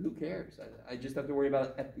 7x. Who cares? I just have to worry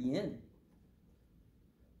about it at the end.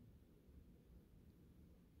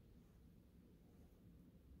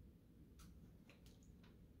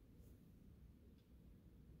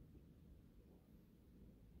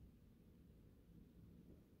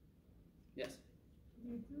 Yes?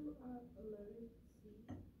 You do 11C.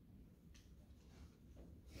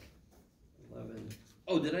 11.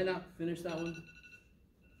 Oh, did I not finish that one?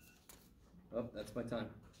 Oh, that's my time.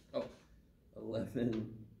 Oh,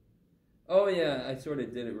 11. Oh, yeah, I sort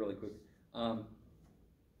of did it really quick.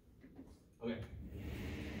 Okay.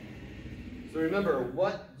 So remember,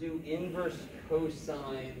 what do inverse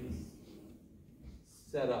cosines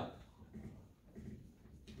set up?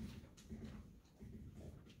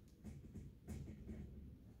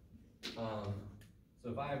 So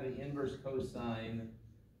if I have the inverse cosine,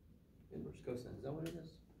 is that what it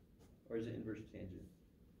is? Or is it inverse tangent?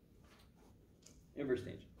 Inverse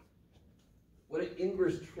tangent. What do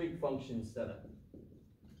inverse trig functions set up?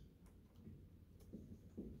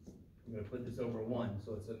 I'm going to put this over 1,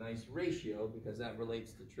 so it's a nice ratio because that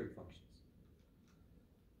relates to trig functions.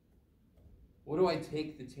 What do I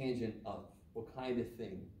take the tangent of? What kind of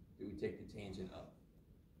thing do we take the tangent of?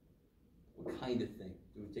 What kind of thing?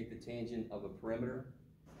 Do we take the tangent of a perimeter?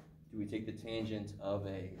 Do we take the tangent of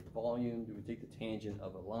a volume? Do we take the tangent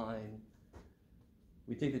of a line?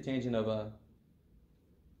 We take the tangent of a,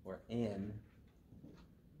 or an,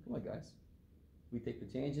 come on guys. We take the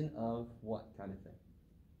tangent of what kind of thing?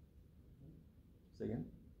 Say again?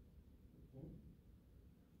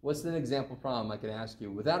 What's an example problem I could ask you?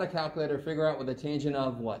 Without a calculator, figure out what the tangent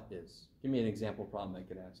of what is. Give me an example problem I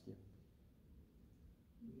could ask you.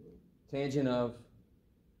 Tangent of,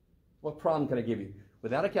 what problem can I give you?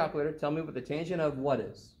 Without a calculator, tell me what the tangent of what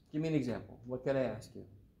is. Give me an example. What could I ask you?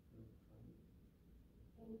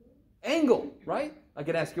 Angle, right? I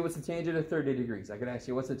could ask you what's the tangent of 30 degrees. I could ask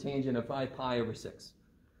you what's the tangent of 5 pi over 6.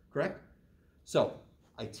 Correct? So,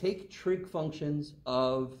 I take trig functions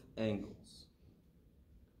of angles.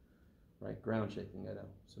 Right? Ground shaking, I know.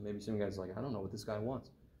 So maybe some guys are like, I don't know what this guy wants.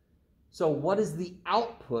 So what is the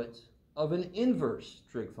output of an inverse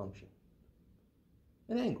trig function?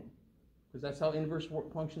 An angle. Because that's how inverse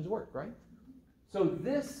functions work, right? So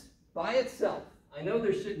this, by itself, I know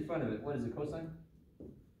there's shit in front of it. What is it, cosine?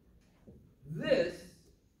 This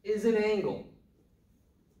is an angle.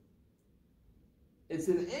 It's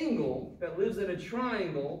an angle that lives in a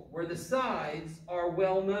triangle where the sides are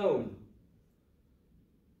well known.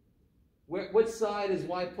 Which side is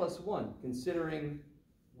y plus 1, considering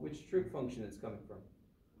which trig function it's coming from?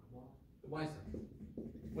 The y side.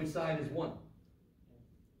 Which side is 1?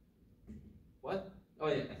 What? Oh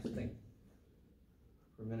yeah, that's the thing.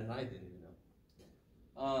 For a minute I didn't even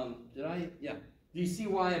know. Did I? Yeah. Do you see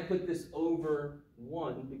why I put this over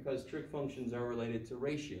 1? Because trig functions are related to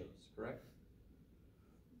ratios, correct?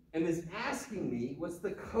 And it's asking me what's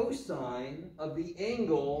the cosine of the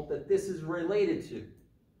angle that this is related to.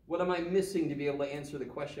 What am I missing to be able to answer the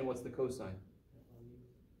question, what's the cosine?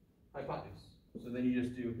 Hypotenuse. So then you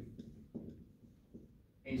just do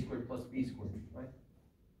a squared plus b squared, right?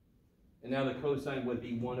 And now the cosine would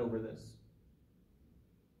be 1 over this.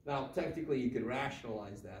 Now, technically you could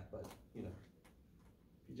rationalize that, but, you know,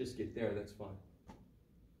 if you just get there, that's fine.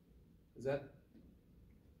 Is that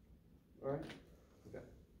all right? Okay.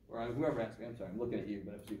 Or whoever asked me, I'm sorry, I'm looking at you,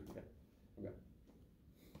 but it's you. Okay. Okay.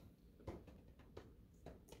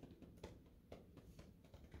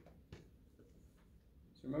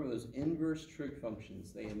 So remember those inverse trig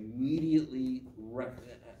functions, they immediately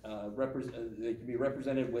they can be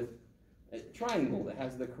represented with a triangle that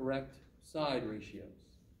has the correct side ratios.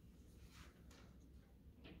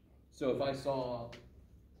 So if I saw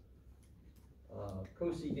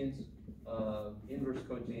cosecant of inverse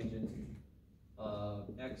cotangent of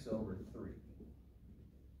x over 3,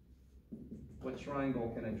 what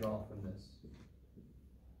triangle can I draw from this?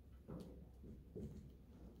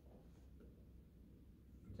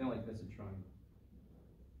 Pretend like that's a triangle.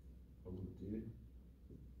 Oh, dude.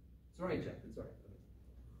 It's all right, Jeff. It's all right.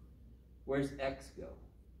 Where's x go?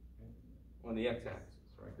 On the x-axis,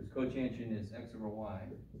 right? Because cotangent is x over y.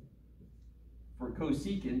 For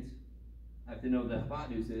cosecant, I have to know what the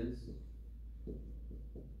hypotenuse is,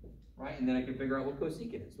 right? And then I can figure out what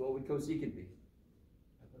cosecant is. What would cosecant be?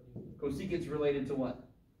 Cosecant's related to what?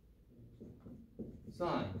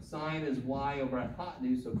 Sine. Sine is y over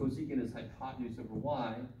hypotenuse, so cosecant is hypotenuse over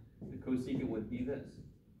y. The cosecant would be this.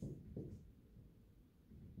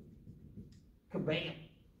 Kabam!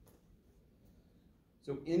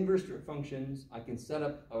 So inverse functions, I can set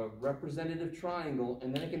up a representative triangle,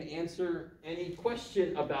 and then I can answer any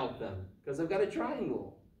question about them, because I've got a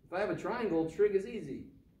triangle. If I have a triangle, trig is easy.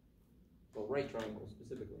 Well, right triangle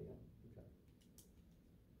specifically, yeah. Okay.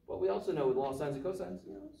 But we also know with law of sines and cosines,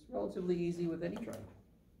 you know, it's relatively easy with any triangle.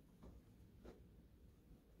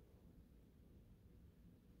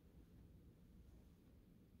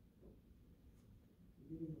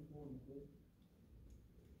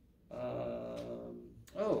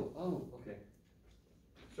 Okay.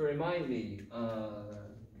 So remind me,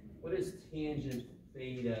 what is tangent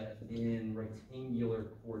theta in rectangular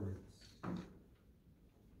coordinates?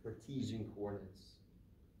 Cartesian coordinates.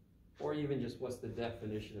 Or even just what's the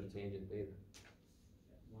definition of tangent theta?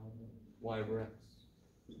 Y over x.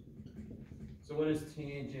 So what is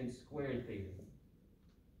tangent squared theta?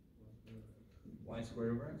 Y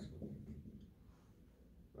squared over x squared.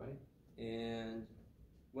 Right? And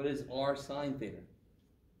what is r sine theta?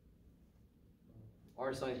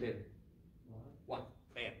 R sine theta. 1.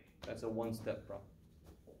 Bam. That's a one-step problem.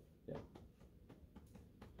 Yeah.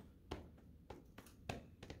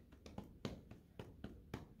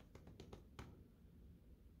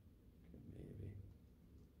 Maybe.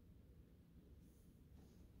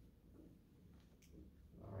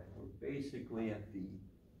 All right. We're basically at the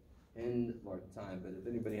end of our time, but if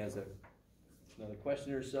anybody has another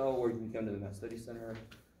question or so, or you can come to the Math Study Center.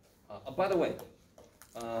 By the way,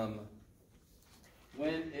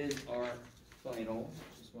 when is our final?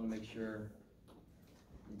 Just want to make sure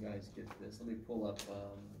you guys get this. Let me pull up.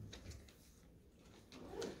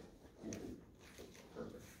 Yeah.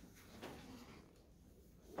 Perfect.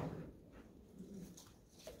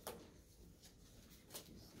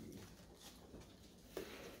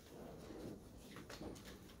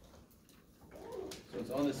 So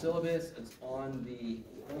it's on the syllabus. It's on the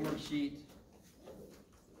homework sheet.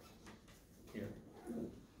 Here.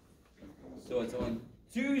 So it's on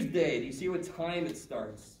Tuesday. Do you see what time it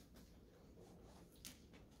starts?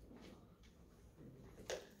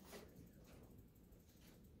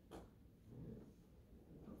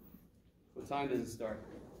 What time does it start?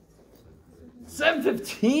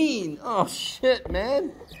 7:15. Oh shit,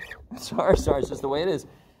 man. Sorry. It's just the way it is.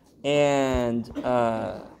 And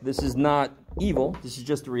this is not evil. This is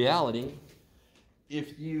just a reality.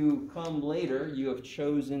 If you come later, you have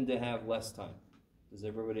chosen to have less time. Does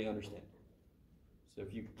everybody understand? So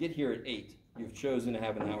if you get here at 8, you've chosen to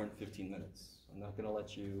have an hour and 15 minutes. I'm not going to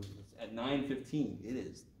let you. At 9:15, it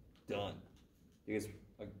is done. You guys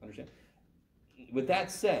understand? With that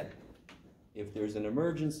said, if there's an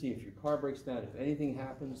emergency, if your car breaks down, if anything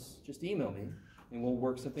happens, just email me. and we'll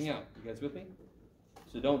work something out. You guys with me?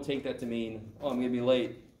 So don't take that to mean, oh, I'm going to be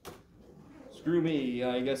late. Screw me,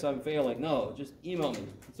 I guess I'm failing. No, just email me.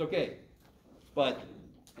 It's okay. But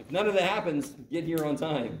if none of that happens, get here on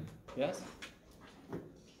time. Yes?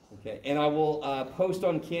 Okay, and I will post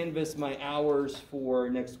on Canvas my hours for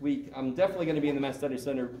next week. I'm definitely going to be in the Mass Study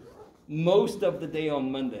Center most of the day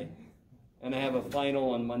on Monday. And I have a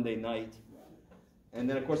final on Monday night. And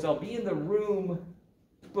then, of course, I'll be in the room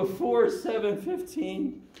before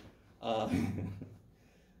 7:15.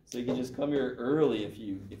 So you can just come here early if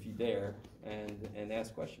you dare and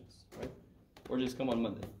ask questions, right? Or just come on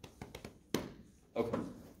Monday. Okay.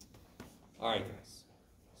 All right, guys.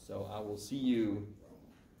 So I will see you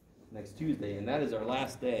next Tuesday, and that is our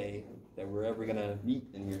last day that we're ever going to meet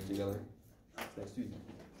in here together. It's next Tuesday.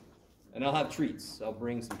 And I'll have treats. I'll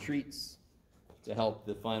bring some treats to help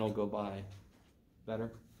the final go by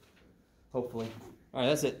better, hopefully. All right,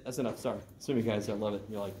 that's it. That's enough. Sorry. Some of you guys, I love it.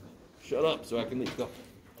 You're like, shut up so I can leave. Go.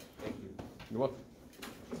 Thank you. You're welcome.